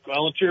everybody,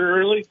 volunteer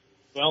early,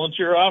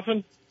 volunteer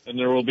often, and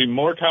there will be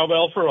more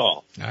cowbell for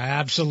all.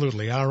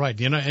 Absolutely. All right.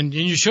 And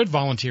you should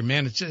volunteer,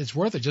 man. It's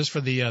worth it just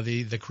for the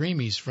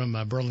creamies from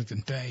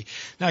Burlington Bay.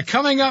 Now,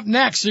 coming up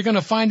next, you're going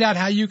to find out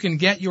how you can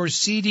get your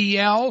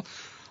CDL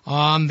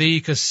on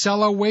the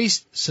Casella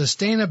Waste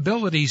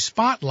Sustainability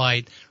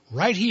Spotlight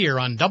right here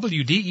on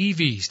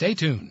WDEV. Stay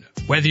tuned.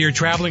 Whether you're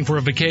traveling for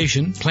a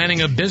vacation,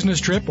 planning a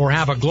business trip, or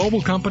have a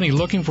global company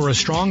looking for a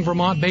strong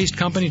Vermont-based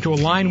company to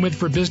align with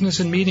for business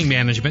and meeting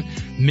management,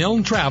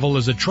 Milne Travel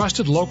is a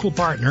trusted local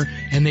partner,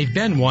 and they've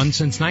been one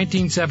since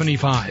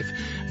 1975.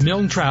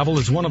 Milne Travel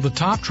is one of the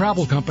top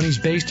travel companies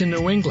based in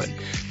New England.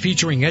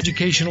 Featuring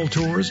educational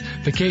tours,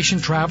 vacation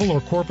travel, or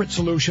corporate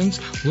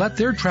solutions, let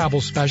their travel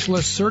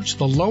specialists search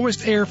the lowest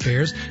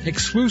airfares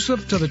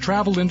exclusive to the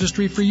travel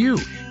industry for you.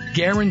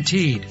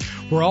 Guaranteed.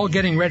 We're all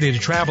getting ready to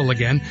travel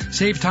again.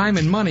 Save time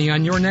and money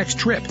on your next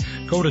trip.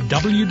 Go to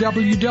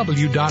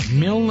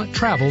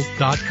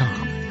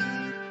www.milnetravel.com.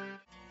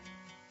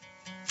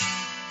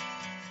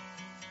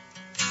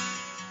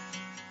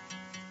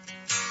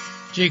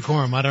 Gee,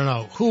 Corm, I don't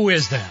know. Who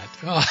is that?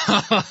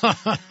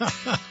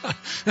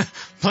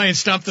 Playing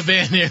Stump the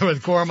Band here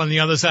with Corm on the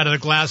other side of the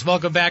glass.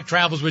 Welcome back,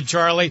 Travels with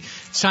Charlie.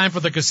 It's time for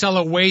the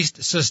Casella Waste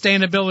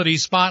Sustainability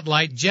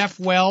Spotlight. Jeff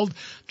Weld,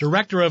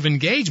 Director of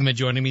Engagement,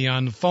 joining me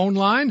on the phone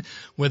line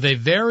with a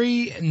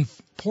very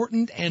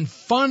important and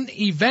fun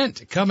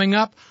event coming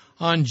up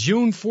on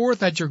June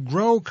 4th at your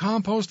Grow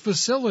Compost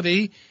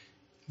facility.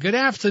 Good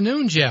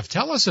afternoon, Jeff.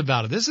 Tell us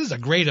about it. This is a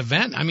great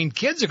event. I mean,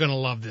 kids are going to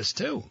love this,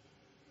 too.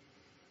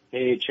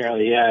 Hey,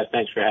 Charlie. Yeah,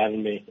 thanks for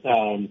having me.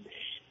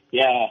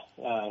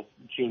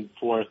 June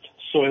 4th,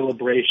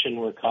 Soilabration,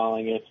 we're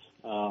calling it.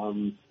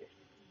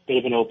 Bit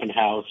of an open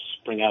house,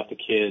 bring out the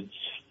kids,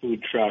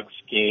 food trucks,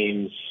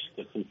 games,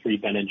 get some free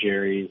Ben &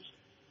 Jerry's,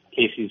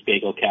 Casey's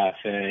Bagel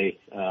Cafe,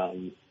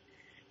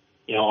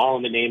 all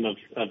in the name of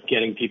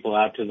getting people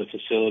out to the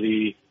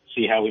facility,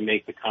 see how we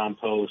make the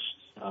compost,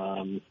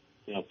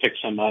 pick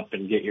some up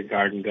and get your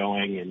garden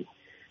going, and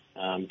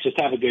just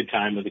have a good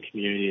time with the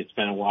community. It's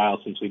been a while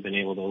since we've been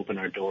able to open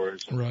our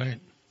doors. And, right.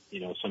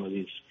 Some of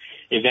these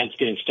events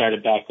getting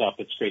started back up.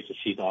 It's great to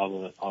see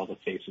all the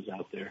faces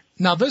out there.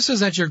 Now, this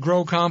is at your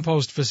Grow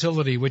Compost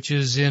facility, which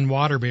is in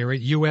Waterbury,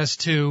 US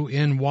 2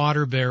 in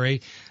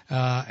Waterbury.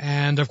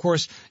 And, of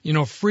course,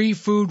 free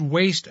food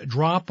waste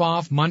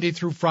drop-off Monday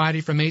through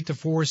Friday from 8 to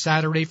 4,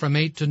 Saturday from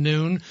 8 to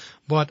noon.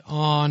 But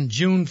on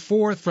June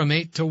 4th from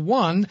 8 to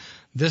 1,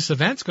 this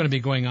event's going to be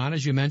going on,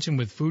 as you mentioned,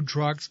 with food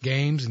trucks,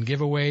 games, and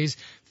giveaways,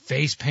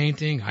 face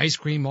painting, ice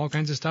cream, all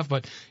kinds of stuff.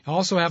 But you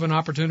also have an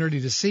opportunity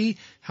to see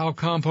how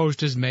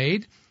compost is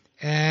made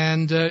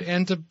and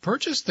to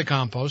purchase the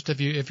compost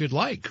if you'd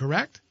like,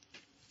 correct?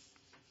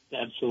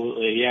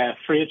 Absolutely, yeah.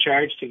 Free of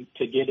charge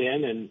to get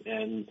in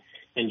and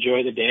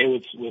enjoy the day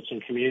with some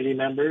community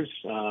members.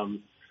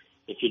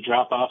 If you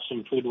drop off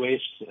some food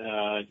waste,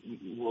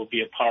 we'll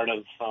be a part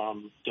of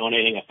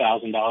donating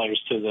 $1,000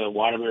 to the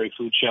Waterbury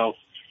Food Shelf,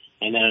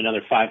 and then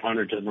another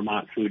 $500 to the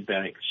Vermont Food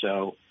Bank.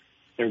 So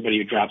everybody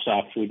who drops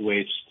off food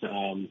waste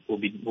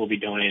will be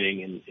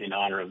donating in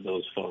honor of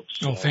those folks.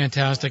 Oh,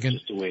 fantastic! And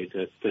just a way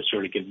to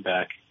sort of give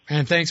back.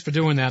 And thanks for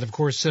doing that. Of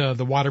course,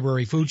 the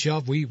Waterbury Food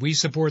Shelf, we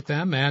support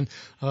them, and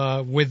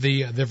with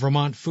the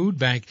Vermont Food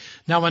Bank.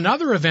 Now,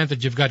 another event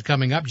that you've got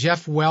coming up,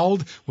 Jeff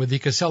Weld with the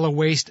Casella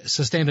Waste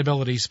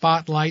Sustainability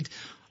Spotlight.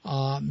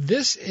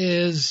 This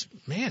is,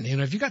 man,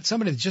 if you got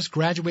somebody that just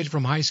graduated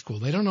from high school,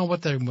 they don't know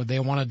what they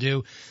want to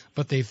do,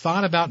 but they've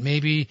thought about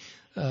maybe,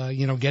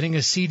 getting a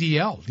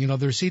CDL,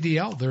 their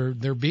CDL,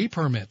 their B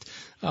permit.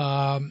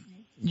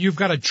 You've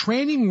got a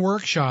training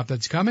workshop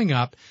that's coming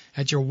up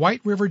at your White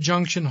River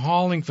Junction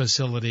hauling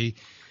facility,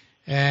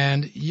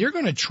 and you're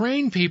going to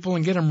train people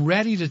and get them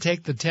ready to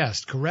take the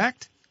test,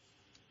 correct?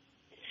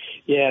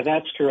 Yeah,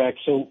 that's correct.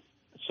 So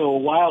a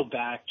while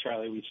back,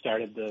 Charlie, we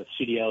started the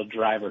CDL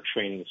Driver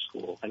Training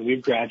School, and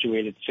we've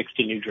graduated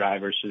 60 new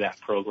drivers through that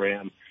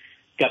program,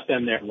 got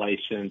them their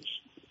license,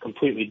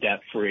 completely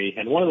debt-free.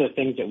 And one of the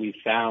things that we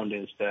found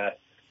is that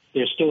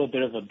there's still a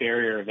bit of a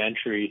barrier of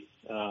entry,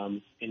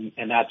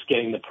 and that's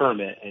getting the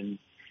permit. And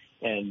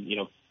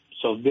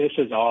so this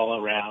is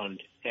all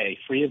around,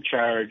 free of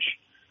charge,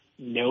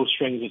 no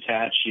strings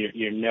attached.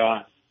 You're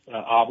not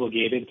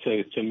obligated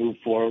to move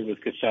forward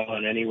with Casella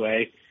in any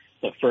way.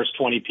 The first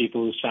 20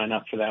 people who sign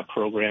up for that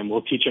program,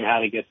 we'll teach them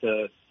how to get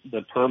the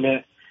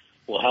permit.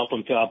 We'll help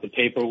them fill out the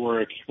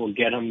paperwork. We'll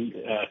get them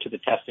to the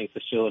testing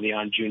facility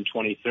on June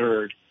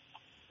 23rd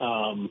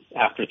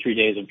after 3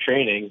 days of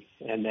training.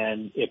 And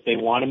then if they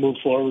want to move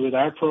forward with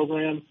our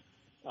program,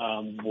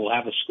 we'll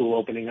have a school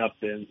opening up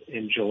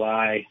in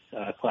July,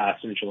 class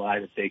in July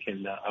that they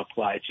can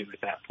apply to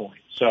at that point.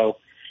 So,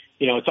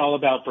 it's all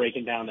about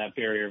breaking down that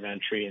barrier of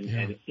entry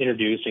and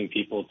introducing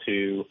people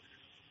to,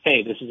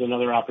 hey, this is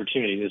another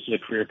opportunity. This is a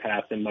career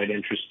path that might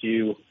interest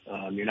you.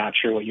 You're not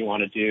sure what you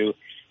want to do.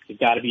 you've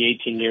got to be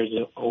 18 years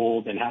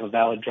old and have a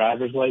valid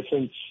driver's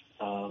license.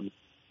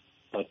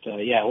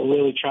 Yeah, we're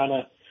really trying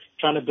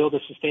to build a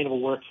sustainable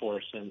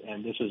workforce,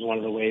 and this is one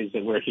of the ways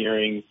that we're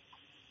hearing,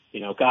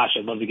 gosh,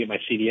 I'd love to get my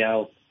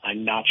CDL.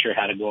 I'm not sure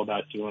how to go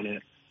about doing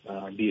it.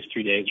 These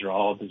 3 days are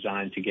all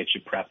designed to get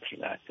you prepped for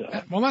that.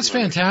 Well, that's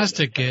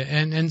fantastic,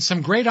 and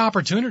some great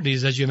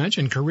opportunities, as you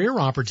mentioned, career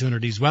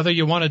opportunities. Whether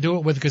you want to do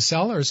it with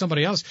Casella or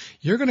somebody else,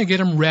 you're going to get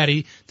them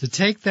ready to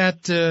take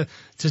that, to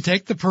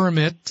take the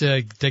permit,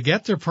 to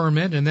get their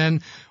permit, and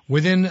then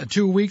within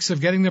 2 weeks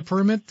of getting the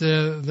permit,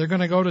 they're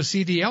going to go to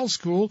CDL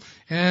school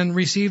and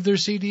receive their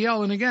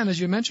CDL. And again, as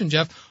you mentioned,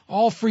 Jeff,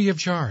 all free of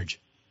charge.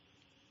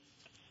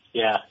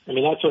 Yeah, I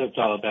mean, that's what it's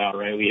all about,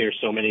 right? We hear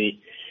so many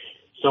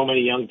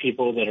young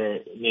people that are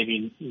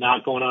maybe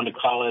not going on to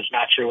college,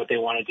 not sure what they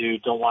want to do,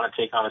 don't want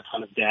to take on a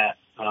ton of debt.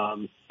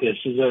 This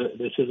is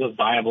a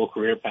viable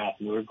career path,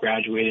 and we're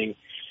graduating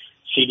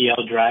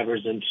CDL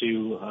drivers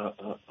into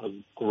a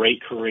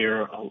great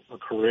career, a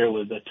career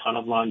with a ton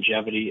of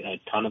longevity,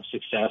 a ton of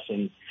success,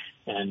 and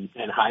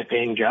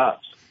high-paying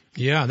jobs.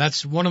 Yeah,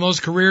 that's one of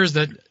those careers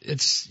that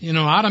it's,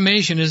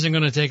 automation isn't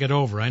going to take it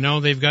over. I know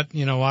they've got,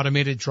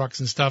 automated trucks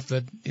and stuff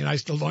that, I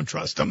still don't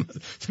trust them,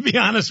 to be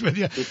honest with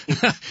you.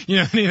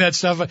 Any of that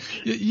stuff.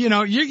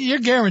 You're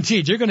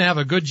guaranteed you're going to have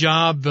a good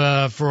job,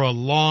 for a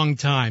long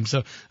time.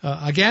 So,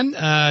 again,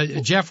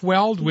 Jeff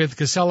Weld with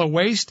Casella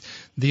Waste.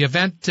 The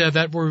event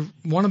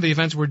one of the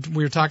events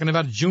we're talking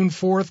about, June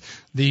 4th,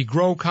 the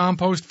Grow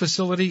Compost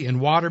Facility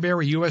in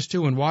Waterbury, US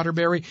 2 in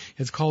Waterbury.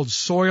 It's called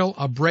Soil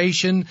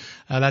Abrasion.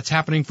 That's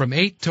happening from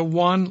 8 to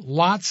 1.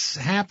 Lots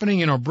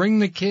happening. Bring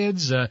the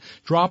kids,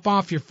 drop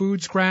off your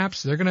food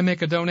scraps. They're going to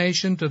make a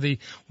donation to the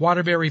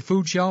Waterbury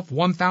Food Shelf,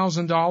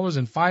 $1,000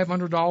 and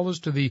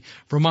 $500 to the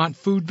Vermont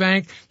Food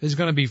Bank. There's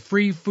going to be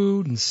free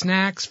food and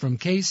snacks from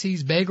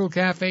Casey's, Bagel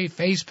Cafe,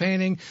 face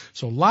painting.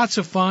 So lots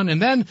of fun.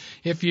 And then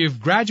if you've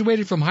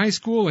graduated from high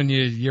school and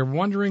you're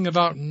wondering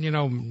about,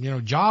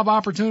 job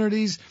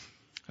opportunities,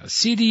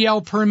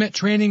 CDL Permit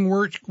Training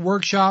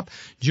Workshop,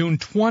 June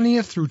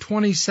 20th through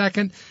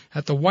 22nd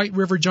at the White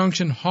River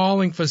Junction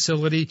Hauling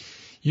Facility.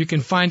 You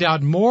can find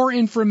out more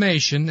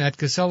information at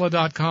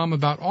Casella.com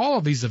about all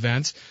of these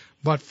events,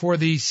 but for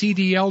the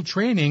CDL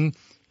training,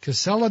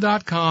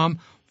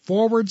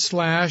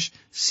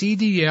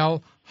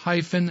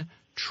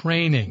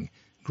 Casella.com/CDL-training.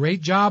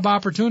 Great job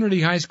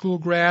opportunity, high school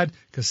grad,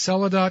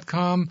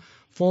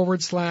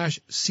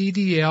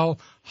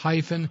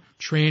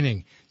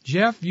 Casella.com/CDL-training.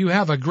 Jeff, you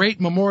have a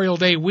great Memorial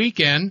Day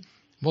weekend.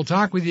 We'll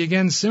talk with you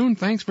again soon.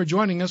 Thanks for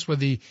joining us with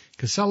the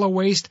Casella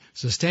Waste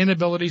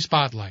Sustainability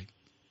Spotlight.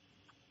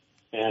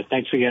 Yeah,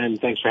 thanks again, and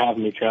thanks for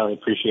having me, Charlie.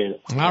 Appreciate it.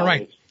 All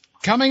right.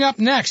 Coming up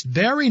next,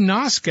 Barry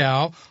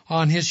Noskow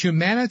on his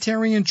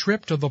humanitarian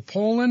trip to the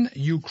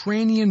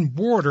Poland-Ukrainian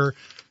border.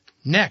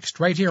 Next,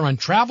 right here on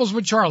Travels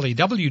with Charlie,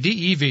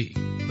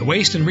 WDEV. The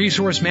waste and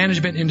resource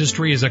management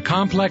industry is a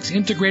complex,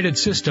 integrated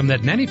system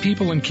that many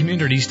people and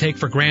communities take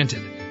for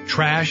granted.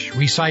 Trash,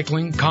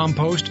 recycling,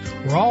 compost,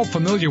 we're all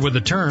familiar with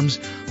the terms,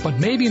 but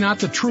maybe not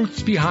the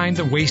truths behind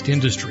the waste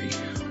industry.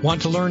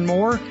 Want to learn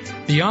more?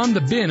 Beyond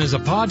the Bin is a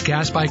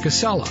podcast by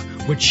Casella,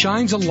 which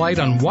shines a light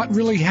on what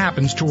really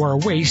happens to our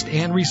waste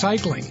and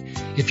recycling.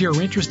 If you're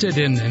interested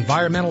in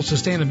environmental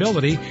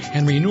sustainability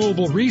and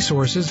renewable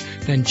resources,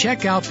 then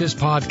check out this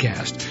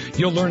podcast.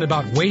 You'll learn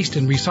about waste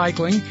and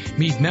recycling,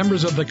 meet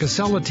members of the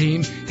Casella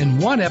team, and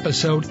one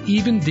episode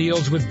even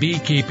deals with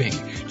beekeeping.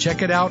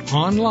 Check it out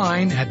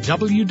online at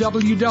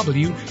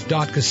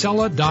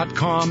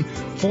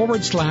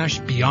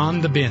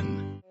www.casella.com/Beyond the Bin.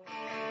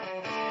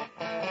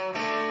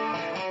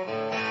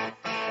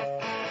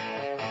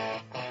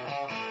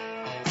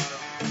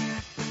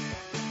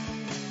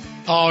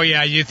 Oh,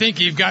 yeah, you think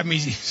you've got me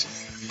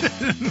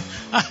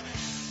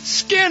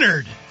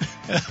Skinnerd,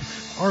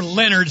 or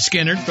Leonard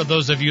Skinnerd, for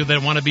those of you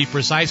that want to be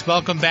precise.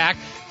 Welcome back.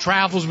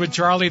 Travels with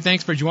Charlie.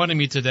 Thanks for joining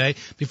me today.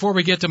 Before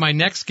we get to my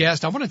next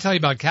guest, I want to tell you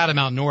about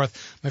Catamount North.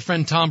 My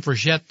friend Tom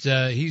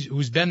Frechette,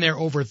 who's been there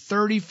over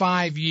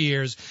 35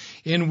 years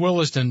in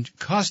Williston.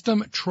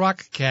 Custom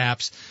truck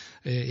caps.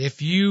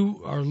 If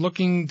you are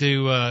looking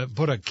to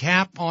put a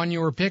cap on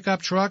your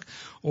pickup truck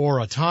or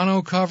a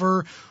tonneau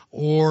cover,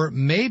 or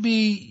maybe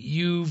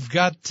you've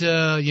got,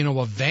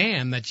 a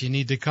van that you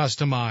need to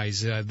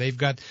customize. They've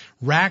got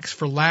racks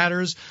for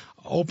ladders,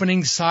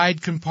 opening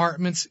side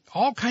compartments,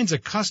 all kinds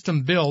of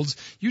custom builds.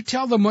 You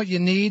tell them what you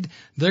need,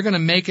 they're going to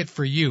make it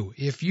for you.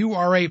 If you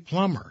are a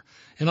plumber,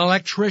 an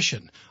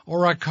electrician,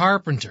 or a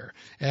carpenter,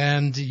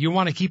 and you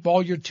want to keep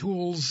all your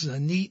tools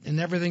neat and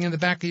everything in the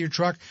back of your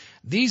truck,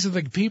 these are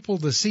the people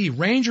to see.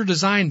 Ranger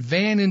designed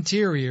van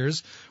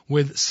interiors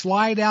with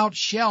slide-out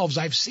shelves.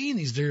 I've seen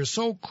these. They're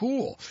so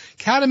cool.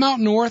 Catamount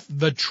North,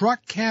 the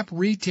truck cap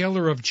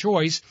retailer of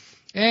choice,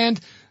 and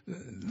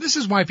this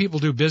is why people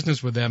do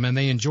business with them, and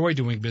they enjoy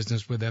doing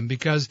business with them,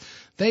 because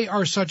they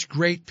are such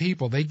great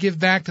people. They give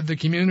back to the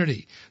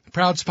community.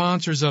 Proud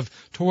sponsors of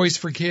Toys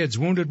for Kids,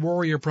 Wounded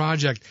Warrior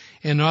Project,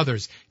 and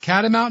others.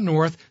 Catamount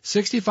North,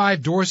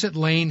 65 Dorset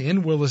Lane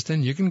in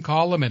Williston. You can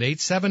call them at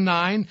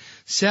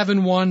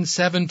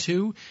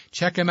 879-7172.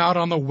 Check them out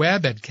on the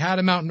web at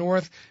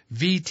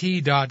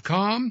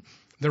catamountnorthvt.com.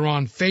 They're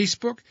on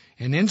Facebook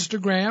and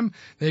Instagram.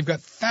 They've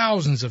got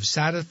thousands of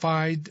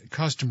satisfied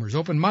customers.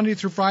 Open Monday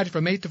through Friday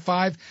from 8 to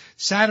 5,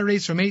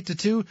 Saturdays from 8 to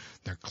 2.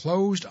 They're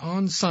closed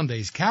on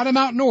Sundays.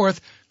 Catamount North,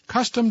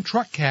 custom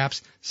truck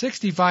caps,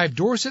 65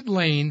 Dorset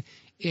Lane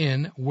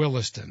in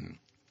Williston.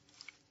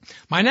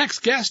 My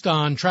next guest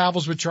on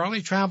Travels with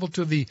Charlie traveled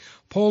to the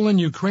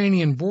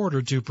Poland-Ukrainian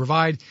border to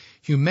provide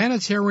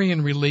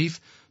humanitarian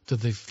relief to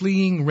the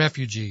fleeing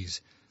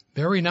refugees.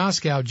 Barry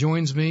Noskow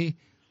joins me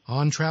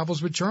on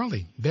Travels with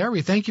Charlie.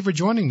 Barry, thank you for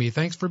joining me.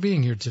 Thanks for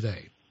being here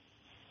today.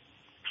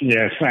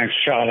 Yes, thanks,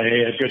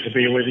 Charlie. Good to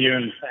be with you,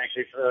 and thank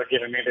you for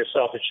giving me this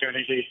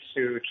opportunity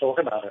to talk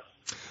about it.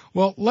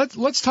 Well,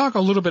 let's talk a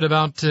little bit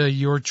about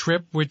your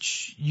trip,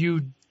 which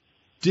you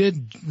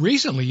did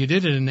recently. You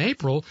did it in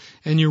April,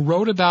 and you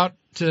wrote about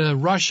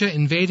Russia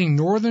invading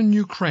northern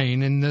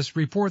Ukraine in this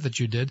report that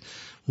you did.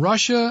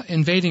 Russia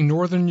invading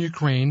northern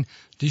Ukraine,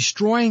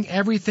 destroying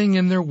everything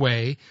in their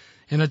way,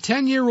 and a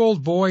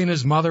 10-year-old boy and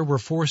his mother were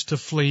forced to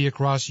flee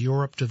across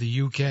Europe to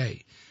the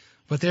UK.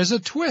 But there's a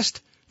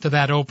twist to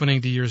that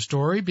opening to your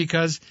story,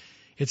 because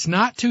it's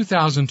not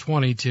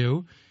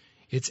 2022,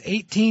 it's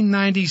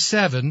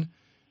 1897,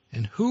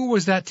 and who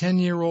was that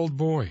 10-year-old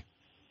boy?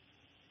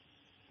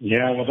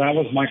 Yeah, well, that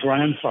was my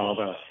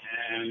grandfather,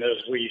 and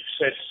as we've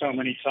said so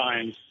many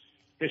times,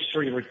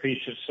 history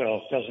repeats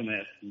itself, doesn't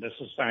it? And this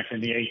was back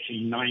in the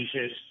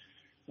 1890s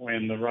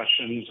when the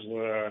Russians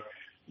were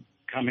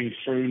coming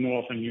through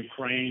northern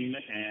Ukraine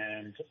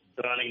and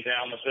burning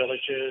down the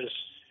villages.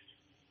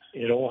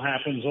 It all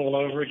happens all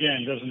over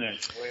again, doesn't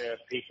it? Where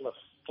people are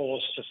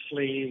forced to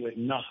flee with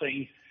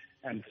nothing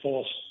and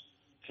forced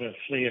to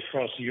flee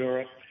across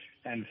Europe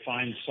and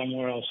find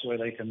somewhere else where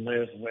they can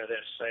live, where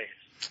they're safe.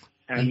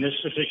 And in this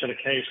particular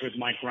case with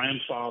my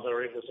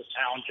grandfather, it was a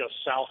town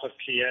just south of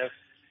Kiev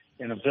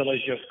in a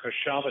village of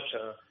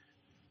Koshavata.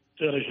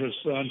 Village was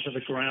burned to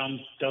the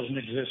ground, doesn't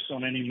exist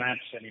on any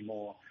maps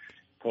anymore.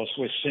 Of course,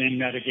 we're seeing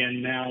that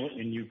again now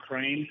in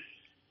Ukraine.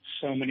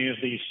 So many of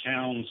these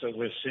towns that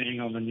we're seeing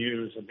on the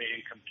news are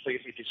being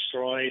completely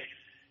destroyed.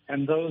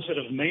 And those that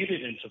have made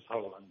it into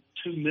Poland,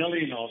 2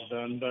 million of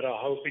them that are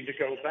hoping to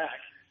go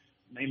back,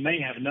 they may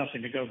have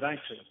nothing to go back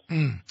to.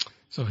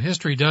 So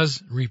history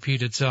does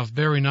repeat itself.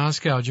 Barry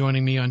Noskow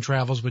joining me on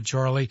Travels with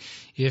Charlie.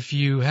 If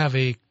you have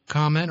a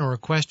comment or a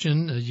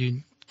question,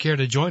 you care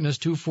to join us,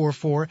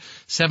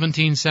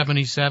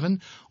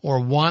 244-1777 or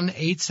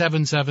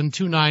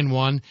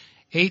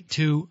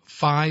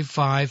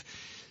 1-877-291-8255.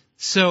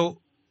 So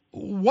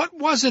what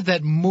was it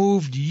that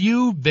moved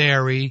you,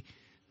 Barry,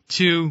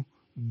 to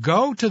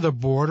go to the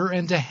border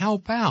and to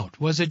help out?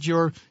 Was it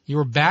your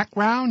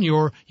background,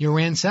 your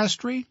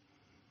ancestry?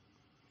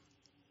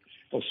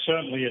 Well,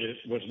 certainly it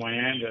was my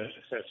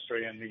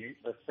ancestry and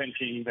the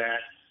thinking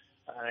that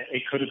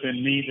it could have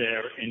been me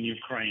there in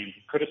Ukraine.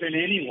 It could have been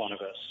any one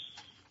of us.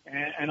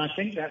 And I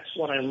think that's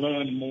what I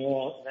learned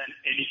more than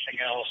anything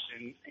else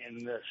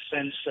in the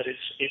sense that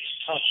it's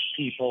touched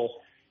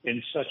people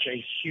in such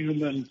a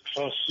human,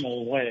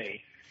 personal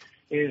way,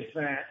 is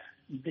that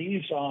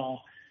these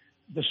are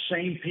the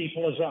same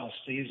people as us.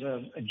 These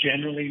are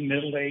generally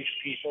middle-aged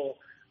people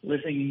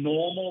living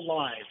normal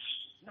lives,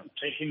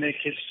 taking their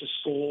kids to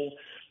school,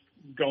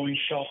 going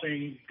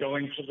shopping,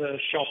 going to the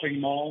shopping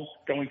mall,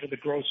 going to the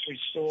grocery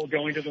store,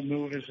 going to the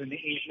movies in the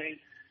evening.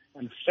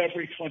 And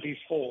February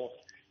 24th,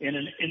 in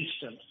an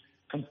instant,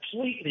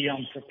 completely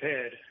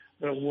unprepared,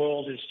 the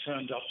world is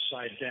turned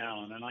upside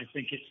down. And I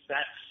think it's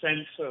that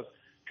sense of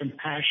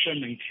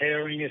compassion and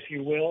caring, if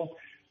you will,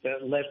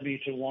 that led me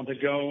to want to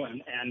go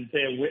and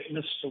bear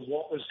witness to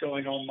what was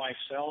going on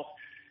myself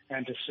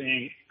and to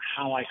seeing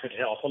how I could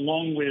help,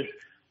 along with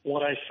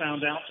what I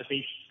found out to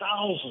be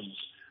thousands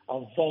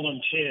of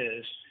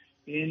volunteers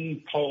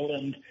in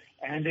Poland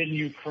and in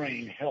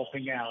Ukraine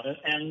helping out.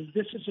 And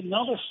this is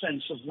another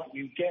sense of what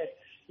you get,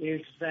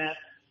 is that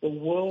the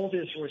world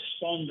is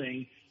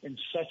responding in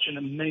such an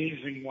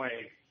amazing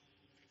way.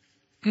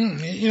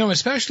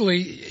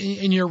 Especially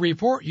in your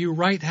report, you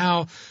write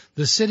how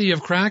the city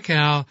of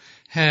Krakow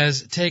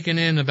has taken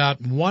in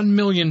about 1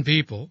 million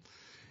people.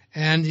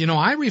 And,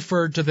 I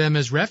referred to them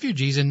as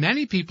refugees, and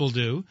many people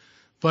do,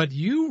 but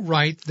you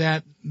write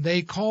that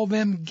they call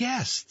them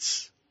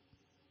guests.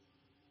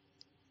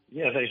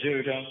 Yeah, they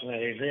do, don't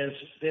they?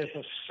 There's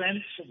a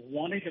sense of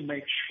wanting to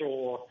make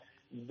sure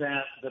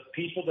that the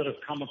people that have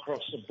come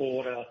across the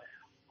border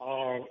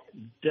are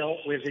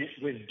dealt with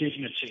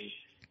dignity,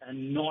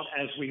 and not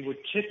as we would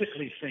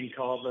typically think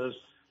of as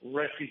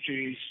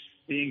refugees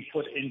being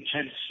put in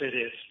tent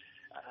cities.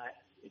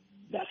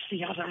 That's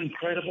the other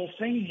incredible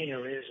thing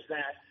here, is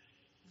that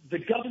the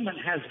government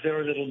has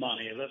very little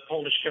money. The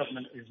Polish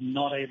government is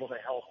not able to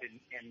help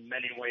in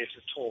many ways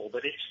at all.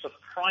 But it's the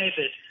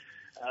private,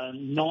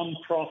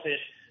 non-profit,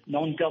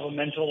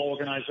 non-governmental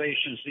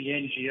organizations, the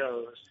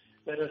NGOs,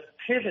 that have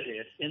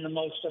pivoted in the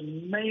most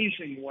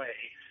amazing way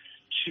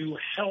to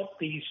help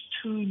these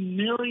 2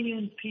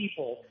 million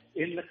people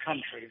in the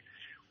country.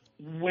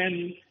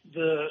 When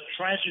the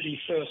tragedy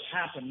first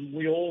happened,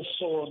 we all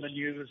saw on the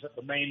news at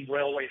the main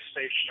railway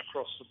station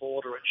across the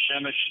border at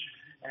Przemyśl,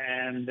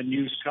 and the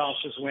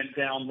newscasters went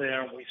down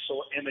there, and we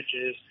saw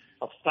images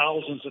of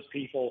thousands of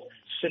people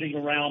sitting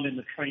around in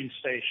the train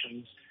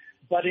stations.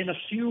 But in a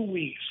few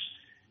weeks,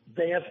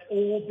 they have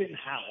all been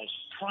housed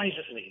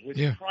privately with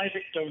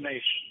private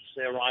donations.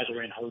 They're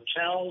either in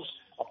hotels,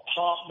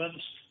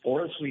 apartments,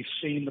 or as we've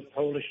seen, the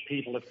Polish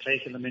people have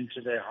taken them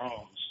into their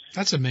homes.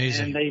 That's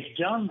amazing. And they've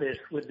done this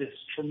with this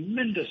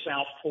tremendous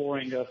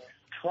outpouring of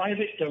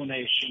private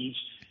donations,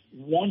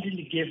 wanting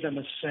to give them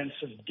a sense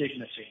of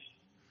dignity.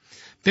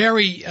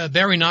 Barry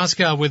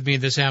Noskow with me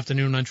this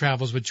afternoon on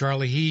Travels with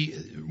Charlie. He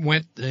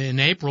went in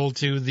April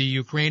to the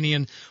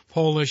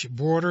Ukrainian-Polish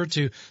border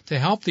to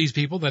help these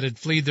people that had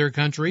fled their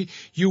country.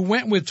 You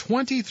went with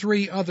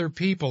 23 other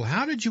people.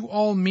 How did you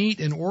all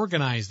meet and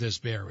organize this,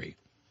 Barry?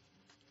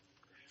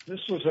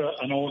 This was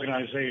an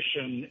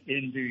organization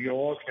in New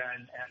York,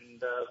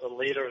 and the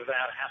leader of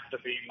that happened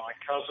to be my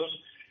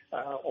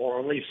cousin, or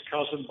at least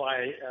cousin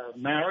by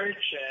marriage,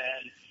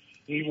 and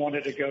he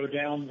wanted to go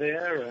down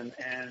there, and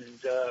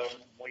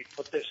we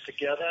put this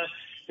together.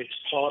 It's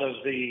part of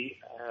the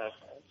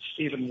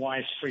Stephen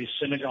Weiss Free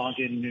Synagogue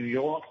in New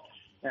York,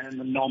 and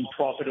the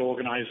nonprofit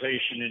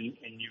organization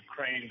in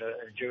Ukraine, the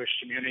Jewish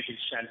Community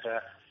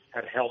Center,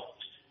 had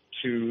helped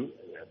to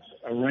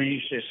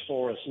arrange this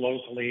for us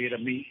locally to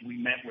meet. We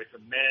met with the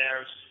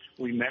mayors,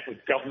 we met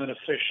with government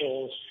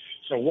officials.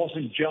 So it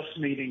wasn't just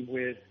meeting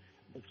with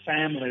the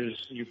families,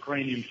 the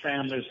Ukrainian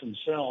families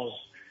themselves.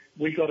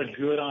 We got a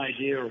good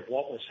idea of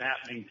what was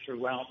happening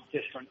throughout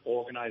different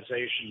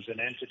organizations and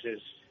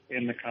entities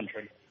in the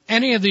country.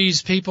 Any of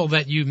these people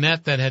that you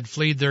met that had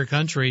fled their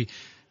country,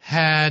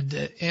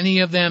 had any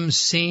of them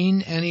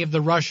seen any of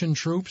the Russian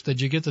troops?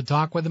 Did you get to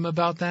talk with them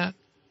about that?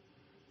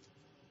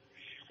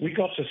 We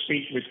got to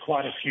speak with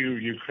quite a few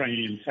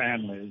Ukrainian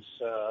families.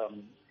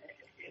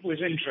 It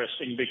was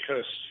interesting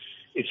because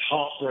it's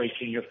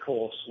heartbreaking, of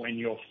course, when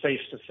you're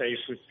face-to-face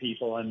with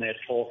people and they're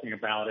talking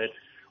about it.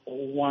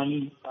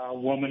 One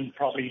woman,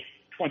 probably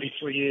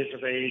 23 years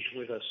of age,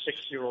 with a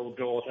 6-year-old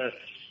daughter,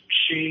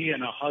 she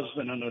and her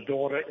husband and her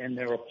daughter in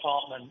their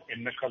apartment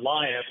in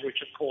Mykolaiv,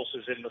 which, of course,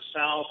 is in the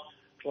south,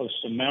 close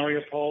to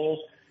Mariupol.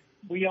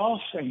 We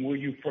asked them, were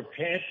you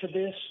prepared for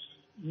this?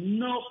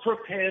 Not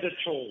prepared at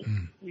all.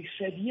 We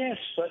said yes,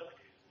 but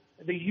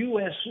the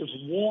U.S. was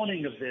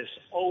warning of this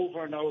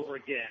over and over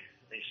again.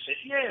 They said,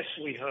 yes,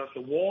 we heard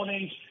the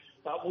warnings,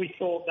 but we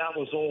thought that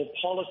was all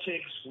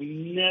politics. We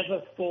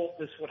never thought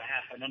this would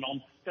happen. And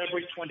on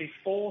February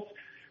 24th,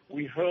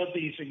 we heard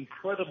these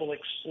incredible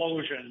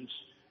explosions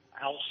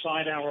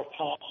outside our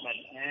apartment.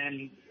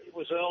 And it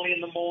was early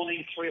in the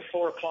morning, 3 or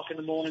 4 o'clock in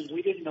the morning.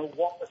 We didn't know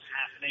what was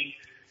happening.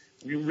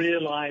 We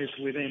realized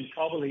within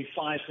probably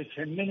 5 to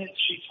 10 minutes,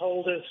 she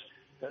told us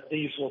that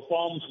these were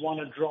bombs. One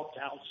had dropped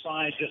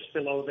outside just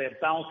below their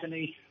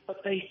balcony,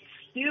 but they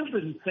still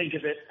didn't think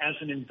of it as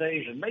an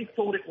invasion. They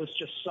thought it was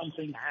just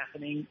something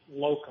happening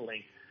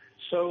locally.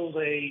 So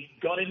they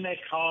got in their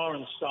car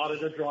and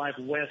started to drive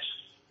west,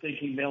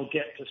 thinking they'll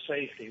get to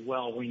safety.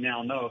 Well, we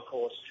now know, of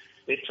course,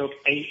 it took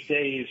 8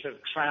 days of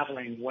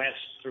traveling west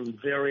through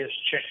various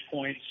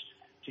checkpoints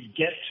to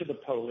get to the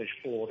Polish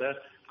border.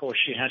 Of course,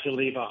 she had to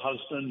leave her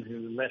husband,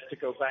 who left to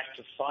go back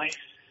to fight.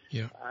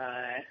 Yeah.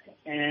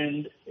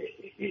 And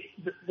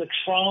the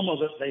trauma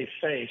that they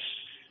faced,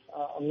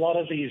 a lot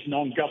of these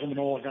non-government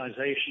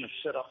organizations have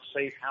set up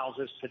safe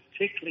houses,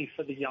 particularly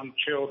for the young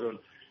children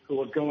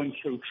who are going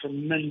through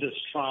tremendous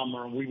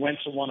trauma. And we went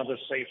to one of the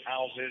safe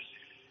houses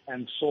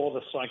and saw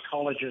the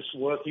psychologists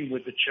working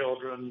with the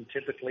children.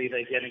 Typically,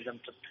 they're getting them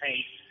to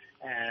paint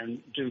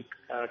and do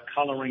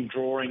coloring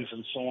drawings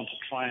and so on to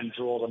try and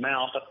draw them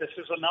out. But this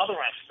is another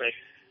aspect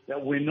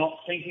that we're not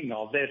thinking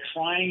of. They're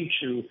trying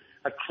to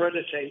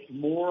accreditate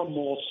more and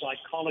more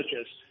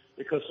psychologists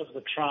because of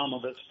the trauma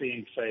that's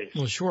being faced.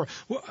 Well, sure.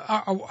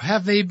 Well,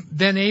 have they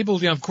been able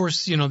to, of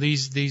course, you know,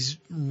 these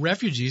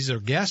refugees or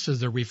guests, as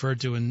they're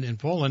referred to in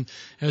Poland,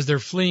 as they're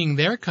fleeing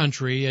their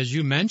country, as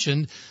you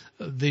mentioned,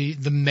 the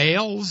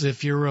males,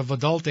 if you're of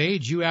adult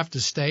age, you have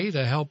to stay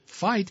to help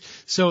fight.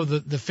 So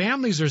the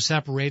families are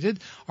separated.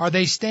 Are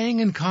they staying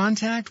in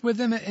contact with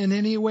them in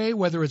any way,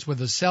 whether it's with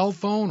a cell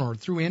phone or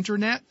through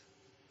internet?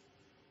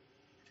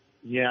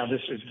 Yeah,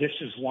 this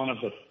is one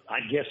of the, I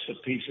guess, the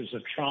pieces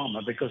of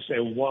trauma, because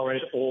they're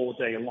worried all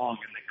day long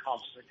and they're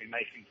constantly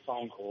making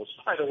phone calls.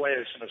 By the way,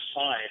 as an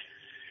aside,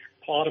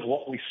 part of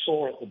what we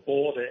saw at the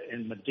border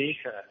in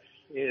Medica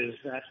is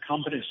that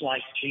companies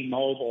like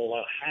T-Mobile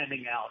are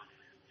handing out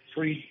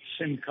free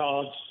SIM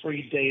cards,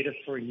 free data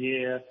for a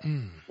year,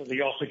 for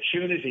the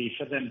opportunity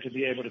for them to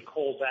be able to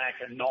call back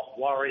and not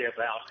worry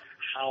about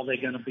how they're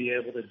going to be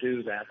able to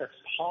do that. That's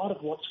part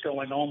of what's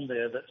going on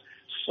there that's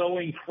so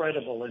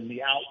incredible in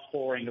the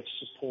outpouring of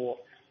support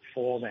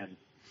for them.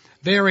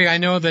 Barry, I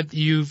know that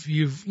you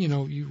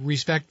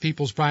respect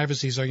people's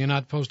privacy, so you're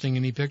not posting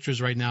any pictures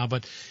right now,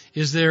 but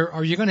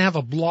are you going to have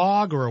a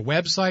blog or a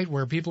website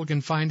where people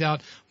can find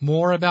out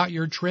more about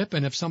your trip?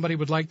 And if somebody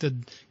would like to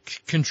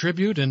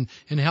contribute and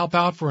help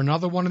out for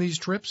another one of these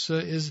trips,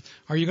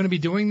 are you going to be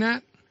doing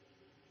that?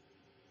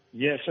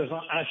 Yes, as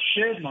I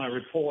shared my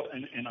report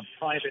in a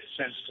private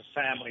sense to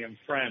family and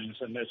friends,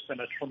 and there's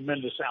been a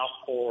tremendous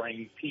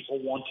outpouring. People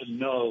want to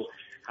know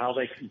how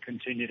they can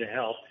continue to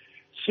help.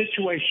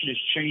 Situation is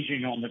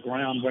changing on the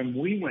ground. When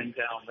we went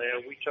down there,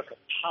 we took a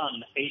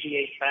ton,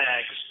 88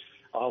 bags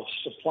of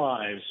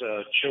supplies,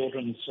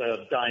 children's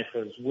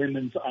diapers,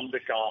 women's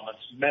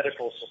undergarments,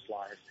 medical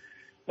supplies.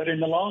 But in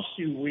the last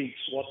few weeks,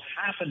 what's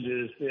happened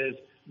is there's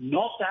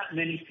not that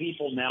many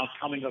people now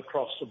coming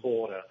across the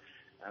border.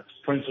 That's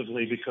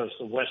principally because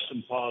the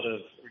western part of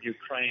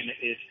Ukraine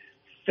is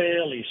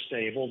fairly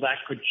stable. That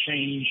could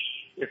change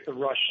if the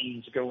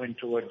Russians go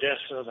into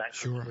Odessa. That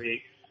could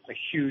create a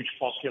huge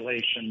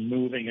population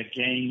moving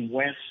again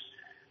west.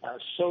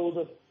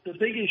 So the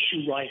big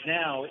issue right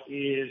now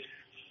is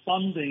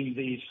funding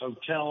these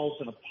hotels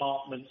and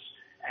apartments,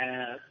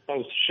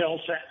 both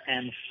shelter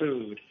and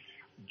food.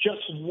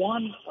 Just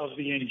one of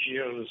the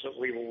NGOs that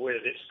we were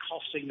with, it's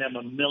costing them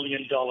 $1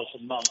 million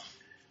a month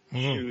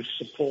to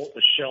support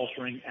the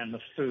sheltering and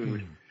the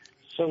food.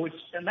 So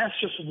and that's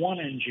just one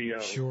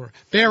NGO. Sure.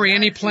 Barry,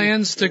 any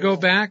plans to go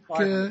back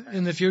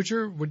in the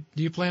future? Do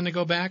you plan to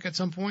go back at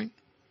some point?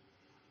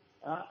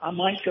 I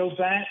might go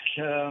back.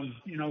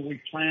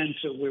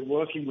 We're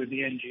working with the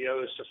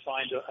NGOs to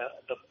find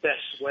the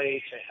best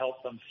way to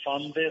help them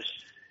fund this,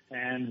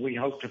 and we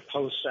hope to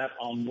post that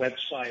on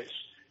websites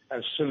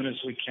as soon as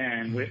we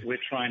can. We're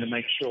trying to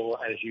make sure,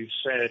 as you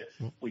said,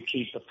 we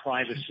keep the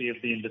privacy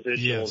of the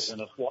individuals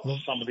and of what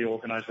some of the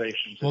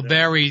organizations are doing.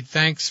 Barry,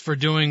 thanks for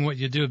doing what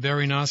you do.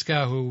 Barry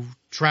Noska, who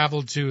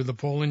traveled to the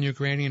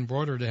Poland-Ukrainian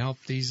border to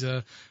help these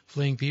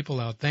fleeing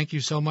people out. Thank you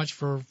so much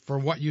for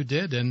what you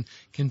did, and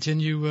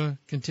continue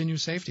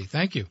safety.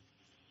 Thank you.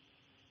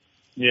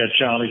 Yeah,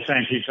 Charlie,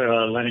 thank you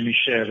for letting me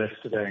share this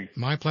today.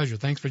 My pleasure.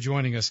 Thanks for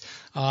joining us.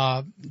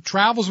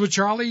 Travels with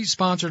Charlie,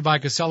 sponsored by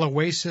Casella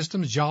Waste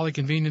Systems, Jolly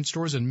Convenience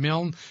Stores, and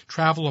Milne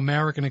Travel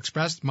American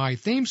Express. My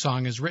theme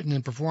song is written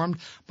and performed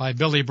by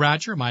Billy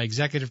Bratcher, my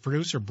executive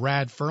producer,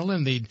 Brad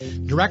Ferlin, the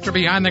director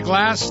behind the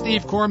glass,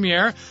 Steve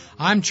Cormier.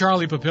 I'm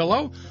Charlie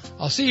Papillo.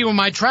 I'll see you in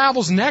my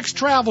travels. Next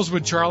Travels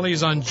with Charlie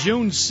is on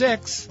June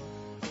 6th.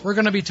 We're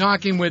going to be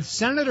talking with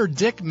Senator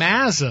Dick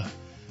Mazza.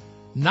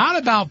 Not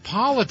about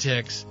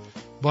politics,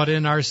 but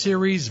in our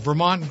series,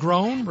 Vermont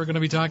Grown, we're going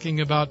to be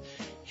talking about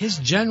his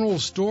general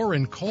store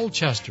in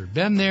Colchester.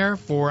 Been there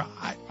for,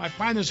 I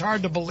find this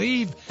hard to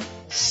believe,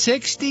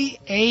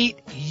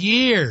 68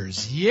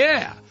 years.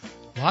 Yeah,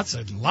 lots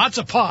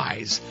of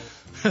pies.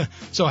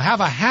 So have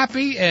a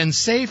happy and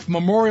safe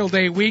Memorial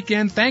Day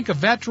weekend. Thank a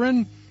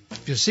veteran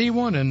if you see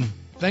one, and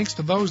thanks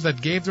to those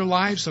that gave their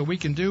lives so we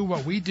can do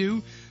what we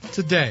do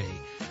today.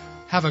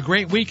 Have a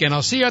great weekend.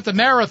 I'll see you at the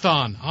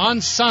marathon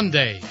on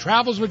Sunday.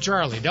 Travels with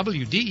Charlie,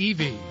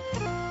 WDEV.